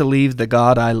 Prone to leave the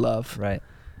God I love. Right.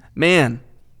 Man,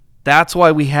 that's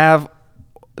why we have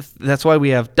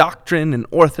doctrine and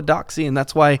orthodoxy, and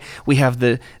that's why we have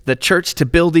the church to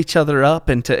build each other up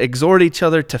and to exhort each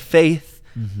other to faith.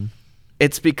 Mm-hmm.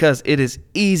 It's because it is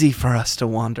easy for us to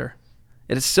wander.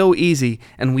 It is so easy,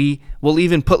 and we will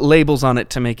even put labels on it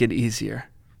to make it easier.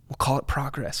 We'll call it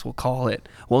progress. We'll call it,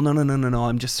 well, no,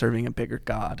 I'm just serving a bigger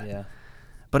God. Yeah.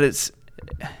 But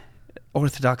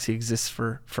orthodoxy exists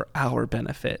for our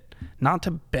benefit, not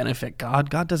to benefit God.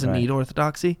 God doesn't need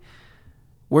orthodoxy.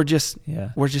 We're just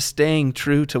staying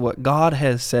true to what God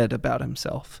has said about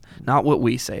himself, not what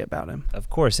we say about him. Of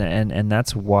course, and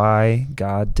that's why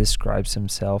God describes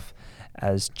himself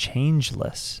as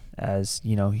changeless. As,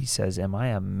 he says, am I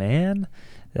a man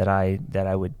that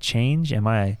I would change? Am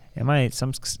I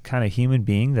some kind of human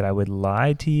being that I would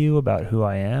lie to you about who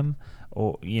I am?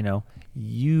 Or,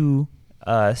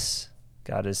 us,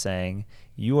 God is saying,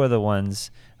 you are the ones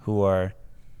who are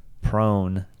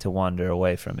prone to wander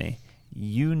away from me.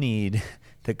 You need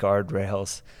the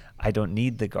guardrails. I don't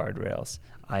need the guardrails.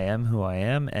 I am who I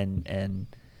am, and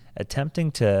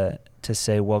attempting to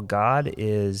say, well, God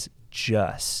is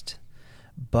just,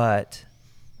 but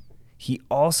he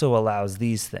also allows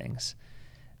these things.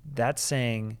 That's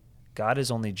saying God is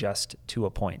only just to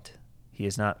a point. He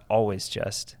is not always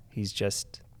just. He's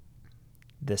just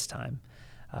this time.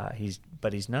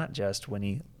 But he's not just when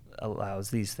he allows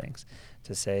these things.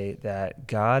 To say that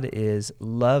God is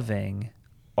loving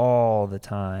all the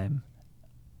time,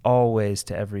 always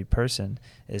to every person,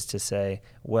 is to say,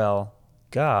 well,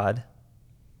 God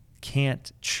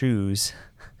can't choose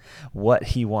what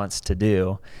he wants to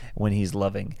do when he's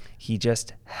loving. He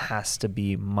just has to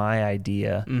be my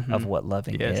idea of what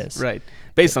loving is. Right.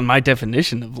 Based on my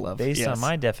definition of love. Based on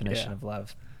my definition of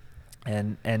love.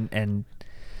 And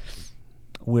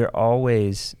we're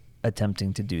always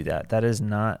attempting to do that. That is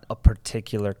not a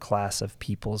particular class of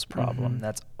people's problem.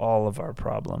 That's all of our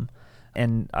problem.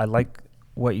 And I like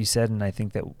what you said, and I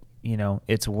think that,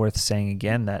 it's worth saying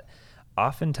again that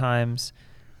oftentimes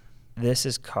this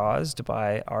is caused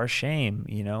by our shame,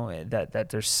 that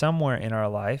there's somewhere in our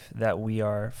life that we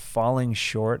are falling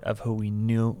short of who we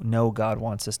know God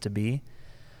wants us to be.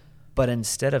 But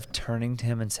instead of turning to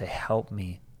him and say, help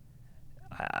me,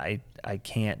 I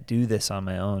can't do this on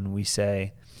my own, we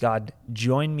say, God,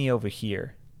 join me over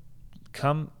here.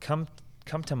 Come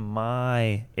to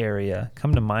my area.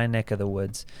 Come to my neck of the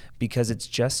woods, because it's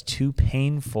just too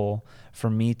painful for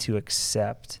me to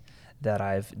accept that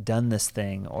I've done this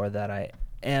thing or that I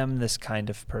am this kind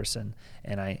of person.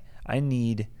 And I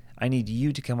need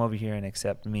you to come over here and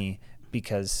accept me,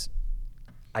 because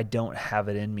I don't have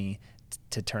it in me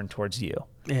to turn towards you.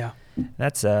 Yeah.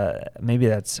 That's maybe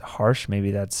that's harsh,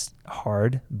 maybe that's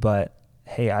hard, but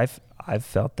hey, I've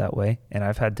felt that way, and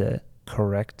I've had to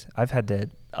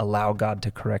allow God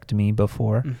to correct me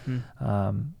before.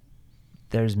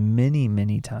 There's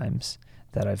many times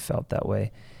that I've felt that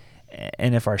way.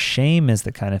 And if our shame is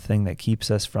the kind of thing that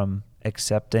keeps us from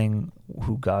accepting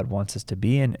who God wants us to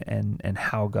be and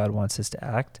how God wants us to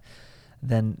act,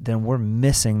 then we're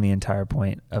missing the entire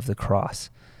point of the cross.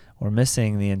 We're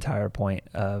missing the entire point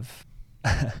of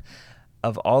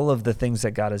of all of the things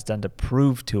that God has done to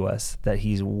prove to us that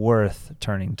he's worth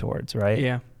turning towards, right?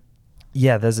 Yeah.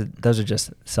 Yeah, those are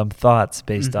just some thoughts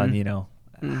based on,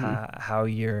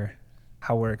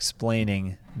 how we're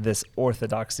explaining this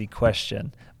orthodoxy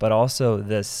question, but also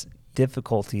this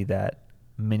difficulty that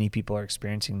many people are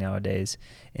experiencing nowadays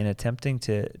in attempting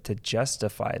to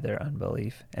justify their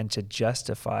unbelief and to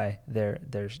justify their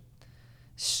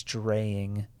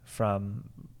straying from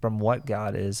what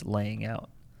God is laying out.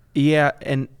 Yeah,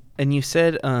 and you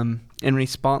said in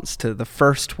response to the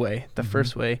first way,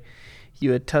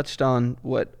 you had touched on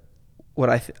what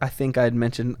I think I had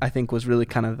mentioned, I think was really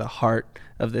kind of the heart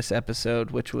of this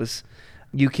episode, which was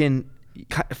you can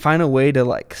find a way to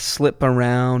like slip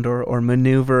around or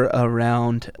maneuver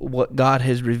around what God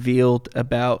has revealed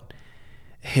about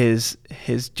his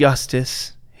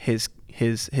justice, his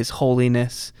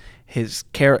holiness, his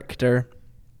character,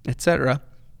 etc.,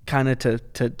 kind of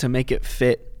to make it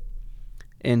fit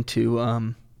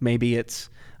into maybe it's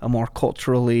a more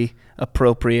culturally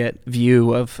appropriate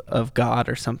view of God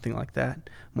or something like that,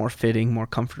 more fitting, more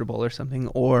comfortable or something,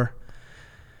 or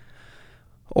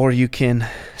you can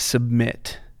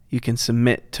submit. You can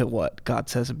submit to what God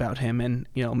says about him and,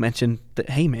 mention that,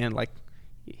 hey man, like,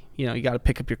 you got to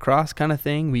pick up your cross kind of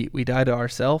thing. We die to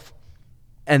ourselves,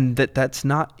 and that's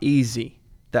not easy.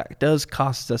 That does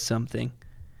cost us something.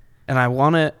 And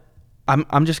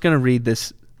I'm just going to read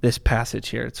this passage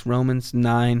here. It's Romans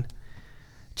 9,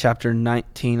 chapter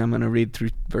 19. I'm going to read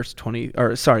through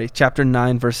chapter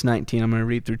 9, verse 19. I'm going to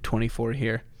read through 24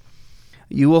 here.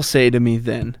 You will say to me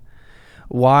then,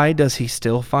 why does he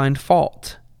still find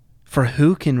fault? For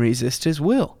who can resist his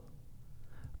will?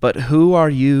 But who are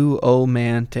you, O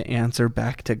man, to answer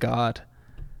back to God?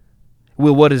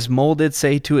 Will what is molded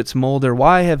say to its molder,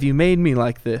 why have you made me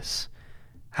like this?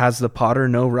 Has the potter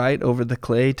no right over the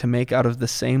clay to make out of the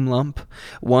same lump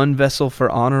one vessel for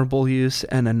honorable use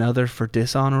and another for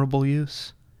dishonorable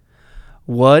use?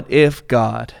 What if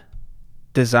God,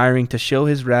 desiring to show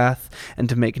his wrath and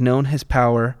to make known his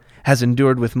power, has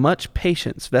endured with much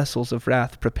patience vessels of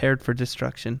wrath prepared for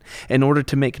destruction, in order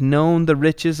to make known the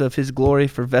riches of his glory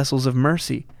for vessels of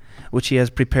mercy, which he has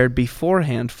prepared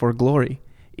beforehand for glory,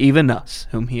 even us,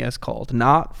 whom he has called,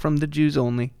 not from the Jews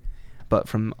only, but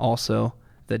from also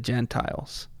the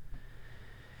Gentiles.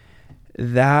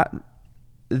 That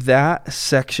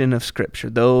section of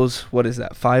Scripture, those,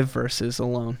 5 verses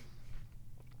alone,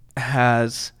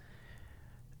 has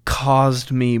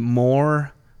caused me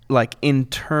more like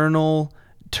internal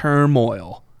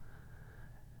turmoil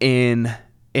in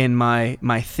my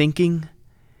thinking,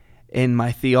 in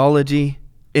my theology,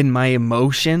 in my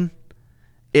emotion.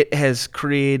 It has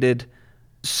caused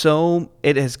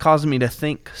me to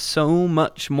think so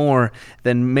much more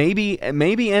than maybe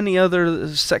any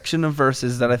other section of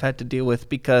verses that I've had to deal with,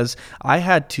 because I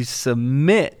had to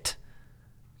submit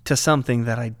to something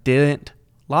that I didn't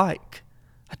like.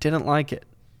 I didn't like it.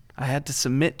 I had to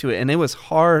submit to it, and it was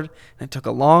hard, and it took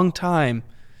a long time.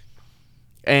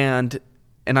 And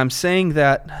I'm saying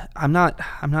that I'm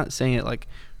not saying it like,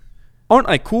 aren't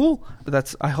I cool?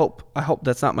 I hope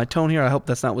that's not my tone here. I hope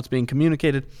that's not what's being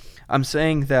communicated. I'm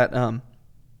saying that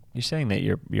you're saying that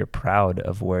you're proud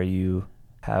of where you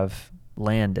have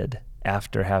landed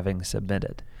after having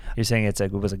submitted. You're saying it's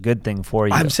like it was a good thing for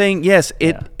you. I'm saying yes.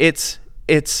 It's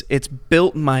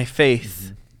built my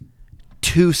faith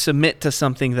to submit to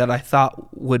something that I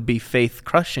thought would be faith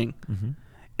crushing. Mm-hmm.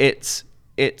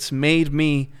 It's made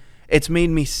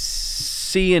me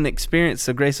see and experience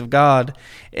the grace of God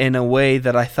in a way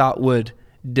that I thought would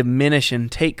diminish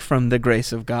and take from the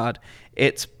grace of God.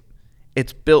 It's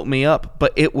built me up,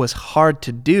 but it was hard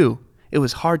to do.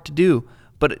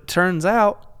 But it turns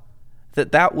out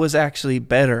that was actually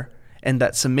better, and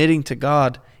that submitting to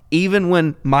God, even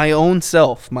when my own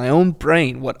self, my own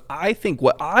brain, what I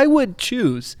would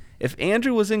choose, if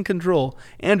Andrew was in control,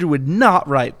 Andrew would not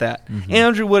write that. Mm-hmm.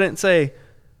 Andrew wouldn't say,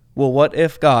 well, what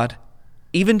if God?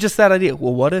 Even just that idea,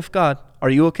 well, what if God? Are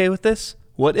you okay with this?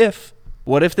 What if?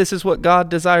 What if this is what God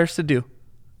desires to do?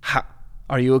 How?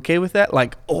 Are you okay with that?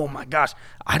 Like, oh my gosh,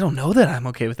 I don't know that I'm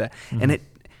okay with that. Mm-hmm. And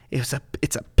it's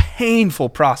a painful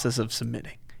process of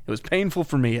submitting. It was painful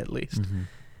for me, at least. Mm-hmm.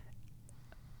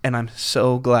 And I'm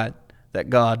so glad that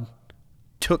God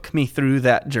took me through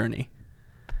that journey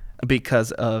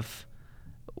because of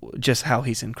just how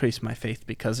he's increased my faith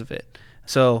because of it.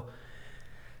 So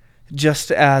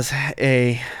just as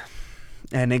an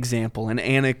example, an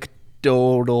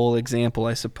anecdotal example,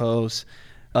 I suppose,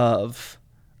 of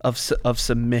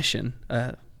submission,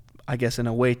 I guess in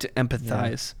a way to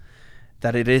empathize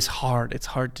that it is hard. It's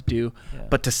hard to do,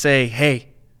 but to say, hey,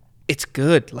 it's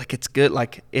good. Like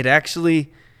it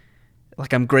actually,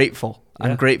 Like, I'm grateful. Yeah.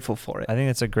 I'm grateful for it. I think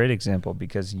it's a great example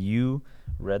because you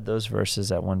read those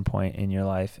verses at one point in your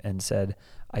life and said,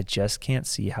 I just can't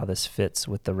see how this fits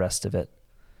with the rest of it.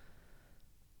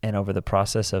 And over the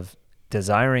process of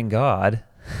desiring God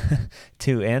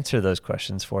to answer those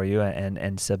questions for you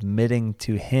and submitting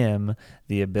to him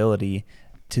the ability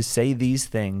to say these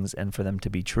things and for them to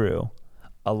be true,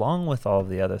 along with all of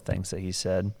the other things that he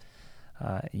said,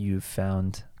 you've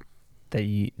found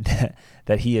that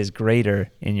that he is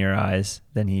greater in your eyes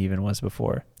than he even was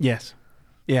before. Yes.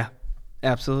 Yeah,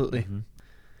 absolutely. Mm-hmm.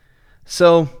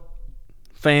 So,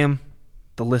 fam,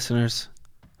 the listeners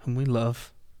whom we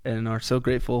love and are so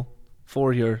grateful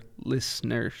for your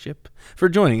listenership, for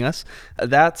joining us.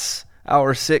 That's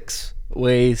our 6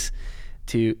 ways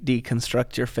to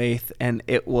deconstruct your faith. And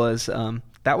it was,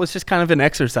 that was just kind of an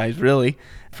exercise, really,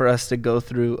 for us to go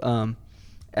through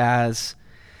as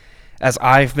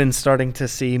I've been starting to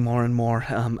see more and more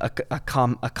a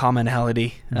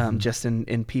commonality just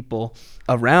in people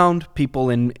around, people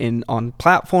in on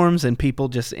platforms, and people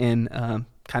just in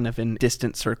kind of in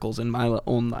distant circles in my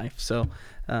own life. So,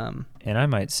 and I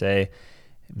might say,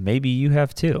 maybe you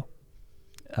have too.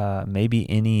 Maybe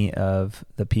any of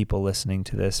the people listening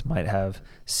to this might have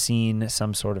seen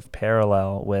some sort of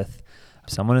parallel with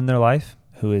someone in their life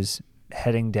who is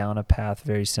heading down a path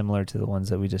very similar to the ones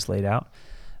that we just laid out.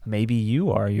 Maybe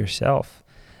you are yourself,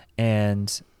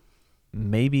 and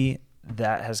maybe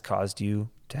that has caused you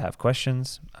to have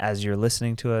questions. As you're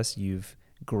listening to us, you've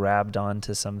grabbed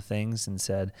onto some things and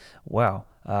said, wow,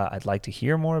 I'd like to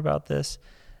hear more about this.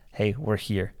 Hey, we're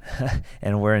here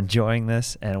and we're enjoying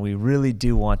this, and we really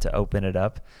do want to open it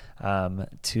up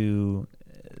to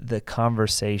the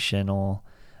conversational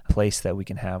place that we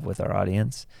can have with our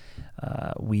audience.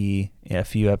 We, a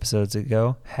few episodes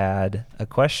ago, had a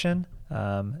question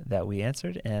that we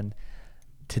answered, and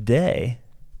today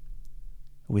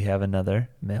we have another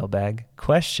mailbag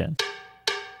question.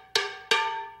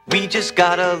 We just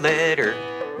got a letter.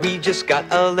 We just got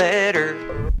a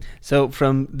letter. So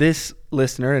from this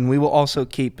listener, and we will also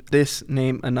keep this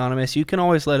name anonymous. You can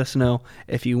always let us know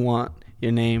if you want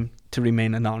your name to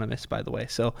remain anonymous, by the way.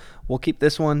 So we'll keep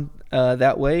this one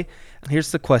that way.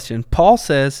 Here's the question. Paul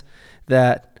says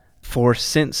that for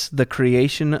since the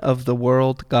creation of the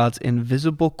world, God's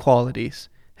invisible qualities,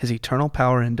 his eternal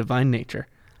power and divine nature,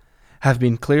 have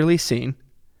been clearly seen,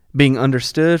 being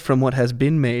understood from what has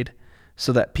been made,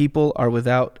 so that people are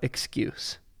without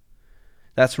excuse.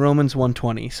 That's Romans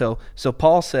 1:20. So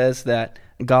Paul says that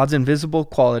God's invisible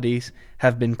qualities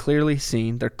have been clearly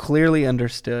seen, they're clearly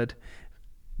understood,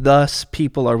 thus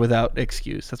people are without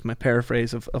excuse. That's my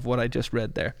paraphrase of what I just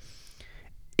read there.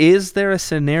 Is there a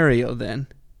scenario then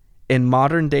in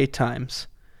modern day times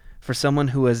for someone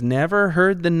who has never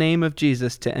heard the name of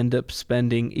Jesus to end up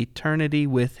spending eternity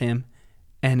with him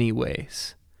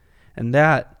anyways? And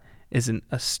that is an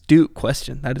astute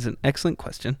question. That is an excellent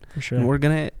question. For sure. And we're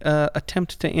going to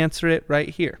attempt to answer it right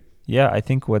here. Yeah, I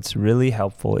think what's really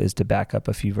helpful is to back up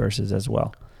a few verses as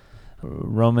well.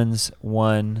 Romans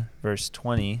 1 verse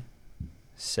 20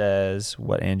 says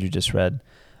what Andrew just read.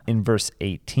 In verse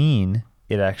 18,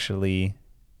 it actually,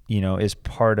 is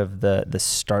part of the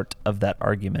start of that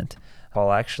argument.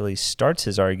 Paul actually starts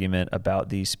his argument about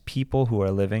these people who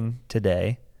are living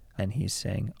today, and he's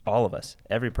saying all of us,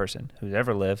 every person who's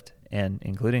ever lived, and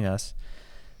including us,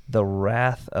 the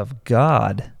wrath of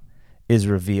God is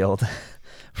revealed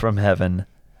from heaven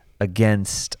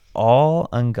against all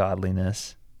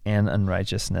ungodliness and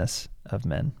unrighteousness of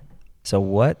men. So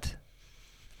what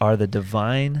are the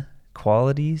divine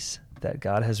qualities that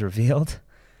God has revealed?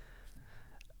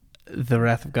 The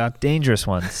wrath of God. Dangerous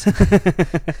ones.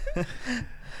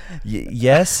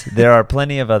 Yes, there are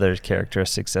plenty of other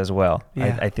characteristics as well.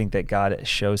 Yeah. I think that God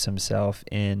shows himself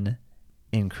in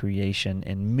creation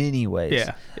in many ways.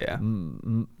 Yeah.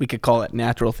 We could call it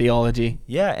natural theology.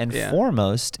 Yeah, and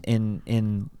foremost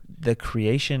in the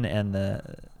creation and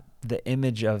the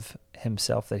image of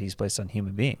himself that he's placed on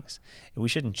human beings. We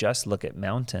shouldn't just look at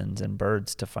mountains and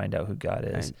birds to find out who God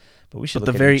is, right. but we should but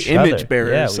look the at very each image other.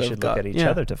 bearers. Yeah, we of should God. look at each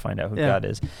other to find out who Yeah. God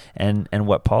is. And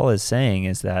what Paul is saying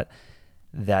is that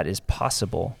is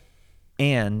possible.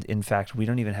 And in fact, we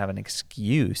don't even have an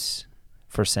excuse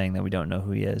for saying that we don't know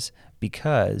who he is,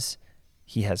 because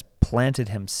he has planted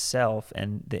himself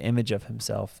and the image of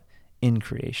himself in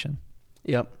creation.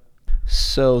 Yep.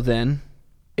 So then,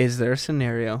 is there a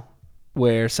scenario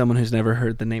where someone who's never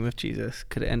heard the name of Jesus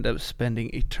could end up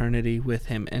spending eternity with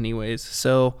him anyways?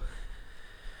 So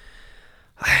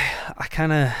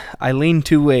I lean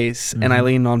two ways, and I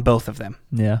lean on both of them.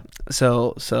 Yeah.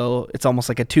 So it's almost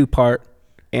like a two-part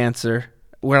answer,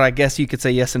 where I guess you could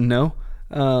say yes and no.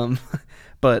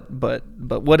 But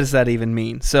what does that even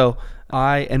mean? So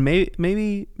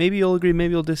maybe you'll agree,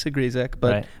 maybe you'll disagree, Zach.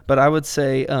 Right. But I would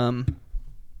say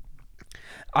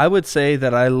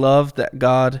that I love that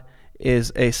God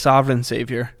is a sovereign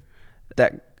Savior,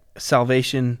 that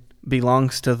salvation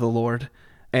belongs to the Lord,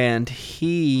 and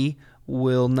He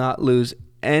will not lose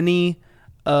any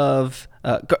of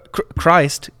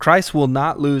Christ will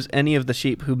not lose any of the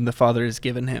sheep whom the Father has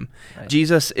given Him. Right.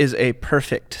 Jesus is a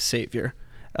perfect Savior.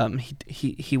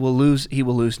 He will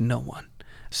lose no one.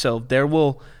 So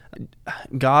God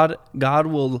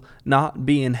will not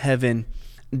be in heaven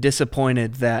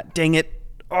disappointed that, dang it,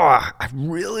 I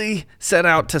really set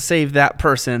out to save that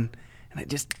person and it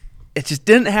just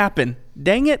didn't happen.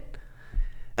 Dang it.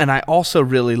 And I also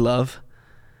really love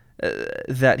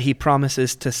that He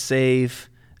promises to save,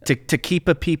 to keep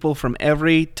a people from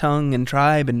every tongue and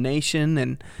tribe and nation,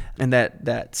 and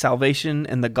that salvation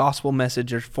and the gospel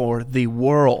message are for the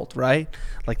world, right?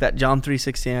 Like that John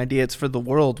 3:16 idea, it's for the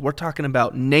world. We're talking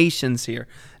about nations here,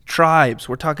 tribes.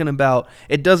 We're talking about,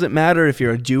 it doesn't matter if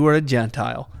you're a Jew or a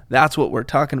Gentile. That's what we're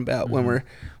talking about when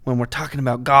we're talking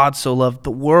about God so loved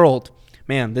the world.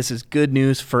 Man, this is good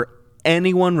news for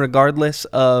anyone, regardless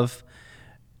of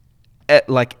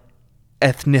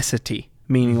ethnicity,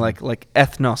 meaning like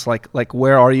ethnos, like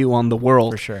where are you on the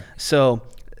world? For sure. So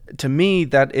to me,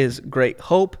 that is great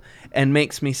hope and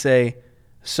makes me say,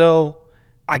 so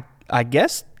I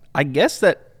guess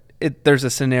that there's a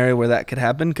scenario where that could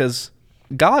happen, because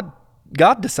God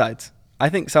decides. I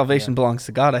think salvation belongs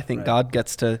to God. I think God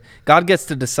gets to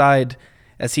decide,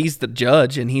 as He's the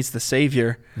judge and He's the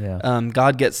Savior. Yeah.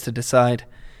 God gets to decide.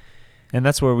 And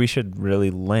that's where we should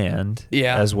really land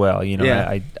as well. You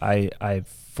know, I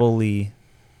fully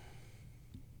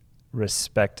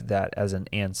respect that as an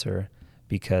answer,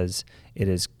 because it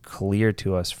is clear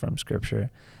to us from Scripture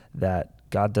that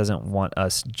God doesn't want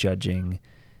us judging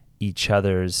each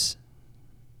other's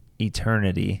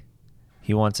eternity.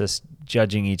 He wants us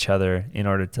judging each other in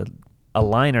order to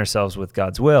align ourselves with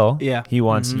God's will. Yeah. He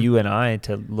wants you and I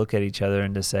to look at each other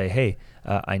and to say, hey,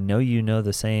 I know you know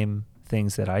the same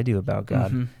things that I do about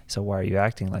God, so why are you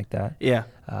acting like that? Yeah.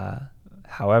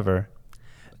 However,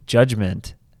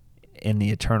 judgment in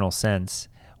the eternal sense,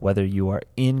 whether you are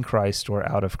in Christ or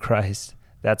out of Christ,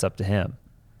 that's up to Him.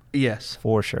 Yes.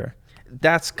 For sure.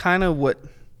 That's kind of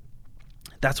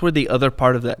that's where the other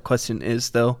part of that question is,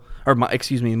 though, or my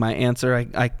answer.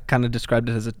 I kind of described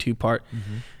it as a two-part.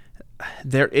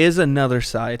 There is another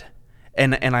side,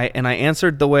 and I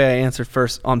answered the way I answered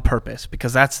first on purpose,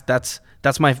 because that's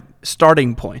my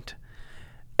starting point.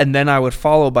 And then I would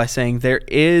follow by saying there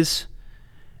is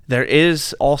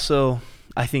also,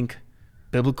 I think,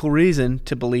 biblical reason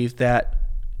to believe that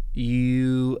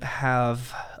you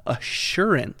have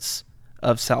assurance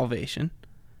of salvation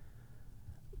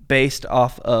based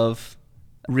off of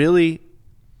really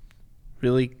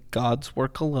God's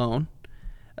work alone.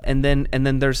 And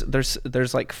then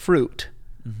there's like fruit.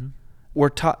 We're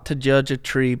taught to judge a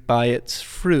tree by its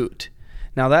fruit.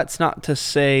 Now, that's not to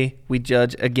say we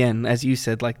judge, again, as you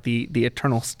said, like the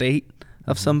eternal state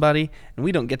of somebody, and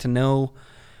we don't get to know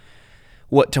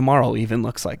what tomorrow even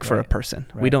looks like for a person.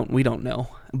 Right. We don't know.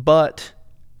 But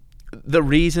the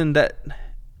reason that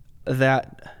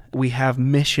we have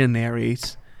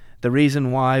missionaries, the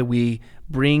reason why we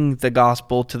bring the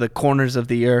gospel to the corners of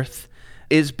the earth,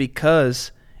 is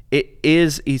because it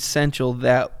is essential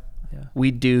that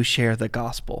we do share the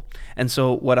gospel. And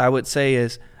so what I would say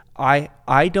is,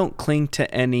 I don't cling to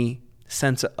any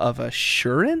sense of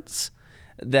assurance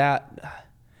that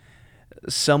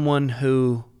someone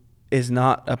who is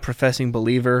not a professing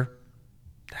believer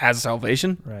has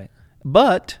salvation. Right.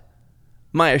 But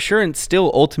my assurance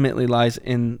still ultimately lies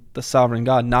in the sovereign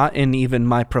God, not in even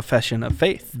my profession of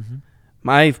faith.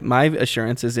 My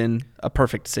assurance is in a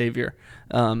perfect Savior.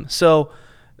 So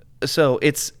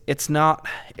it's not.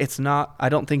 I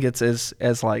don't think it's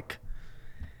as like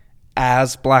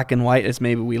as black and white as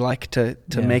maybe we like to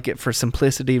make it for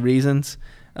simplicity reasons,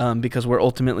 because we're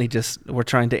ultimately we're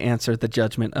trying to answer the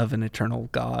judgment of an eternal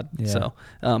God. Yeah. So,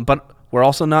 but we're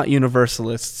also not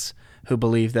universalists who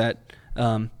believe that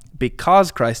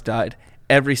because Christ died,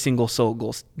 every single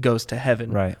soul goes to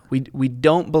heaven. Right. We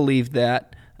don't believe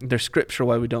that. There's scripture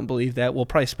why we don't believe that. We'll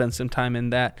probably spend some time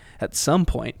in that at some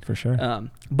point. For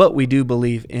sure. But we do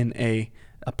believe in a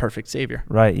perfect Savior.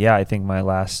 Right. Yeah. I think my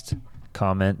last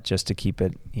comment, just to keep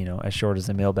it, as short as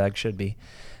the mailbag should be,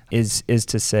 is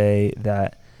to say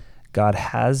that God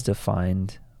has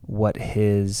defined what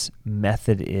His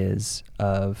method is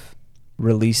of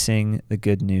releasing the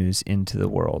good news into the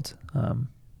world.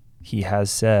 He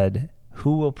has said,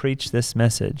 "Who will preach this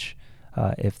message?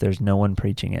 if there's no one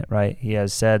preaching it, right? He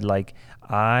has said, like,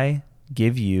 I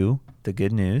give you the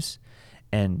good news,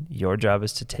 and your job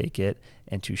is to take it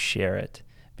and to share it,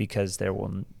 because there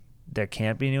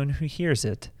can't be anyone who hears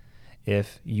it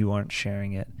if you aren't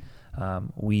sharing it.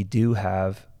 We do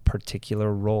have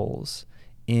particular roles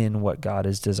in what God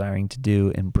is desiring to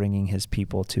do in bringing his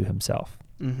people to himself.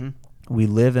 Mm-hmm. We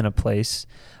live in a place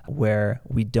where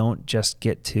we don't just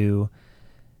get to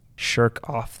shirk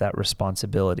off that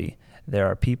responsibility. There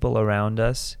are people around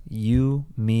us, you,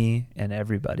 me, and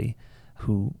everybody,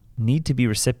 who need to be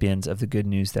recipients of the good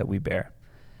news that we bear.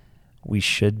 We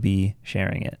should be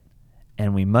sharing it,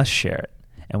 and we must share it,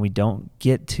 and we don't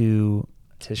get to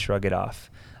shrug it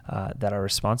off. That our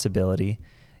responsibility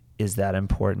is that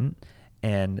important,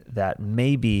 and that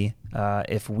maybe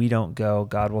if we don't go,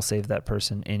 God will save that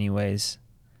person anyways.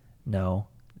 No,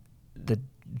 the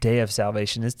day of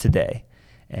salvation is today,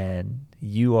 and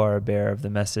you are a bearer of the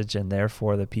message, and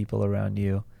therefore the people around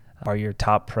you are your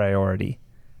top priority.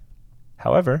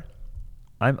 However,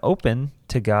 I'm open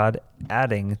to God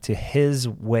adding to his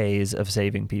ways of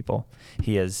saving people.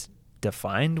 He has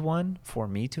defined one for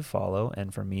me to follow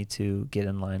and for me to get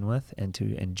in line with and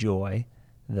to enjoy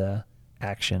the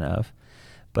action of.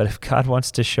 But if God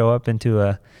wants to show up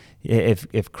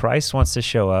if Christ wants to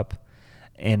show up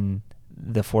in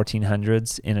the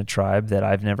 1400s in a tribe that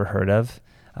I've never heard of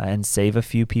and save a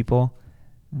few people,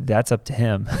 that's up to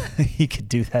him. He could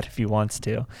do that if he wants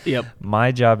to. Yep.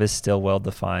 My job is still well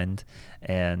defined,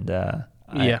 and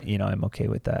I'm okay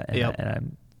with that, and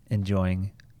I'm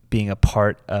enjoying being a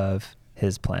part of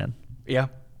his plan. Yeah.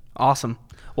 Awesome.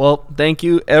 Well, thank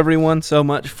you everyone so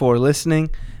much for listening.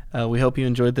 We hope you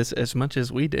enjoyed this as much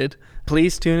as we did.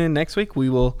 Please tune in next week. We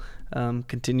will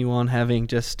continue on having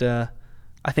just, I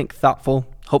think,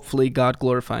 thoughtful, hopefully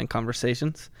God-glorifying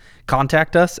conversations.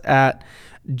 Contact us at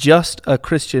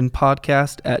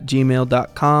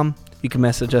justachristianpodcast@gmail.com. You can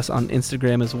message us on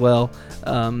Instagram as well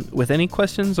with any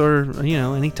questions or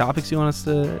any topics you want us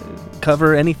to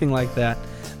cover, anything like that.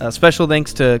 Special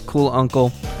thanks to Cool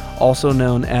Uncle, also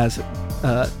known as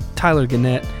Tyler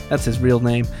Gannett. That's his real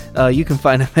name. You can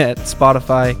find him at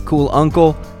Spotify. Cool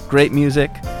Uncle, great music.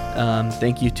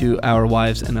 Thank you to our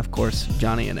wives and, of course,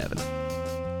 Johnny and Evan.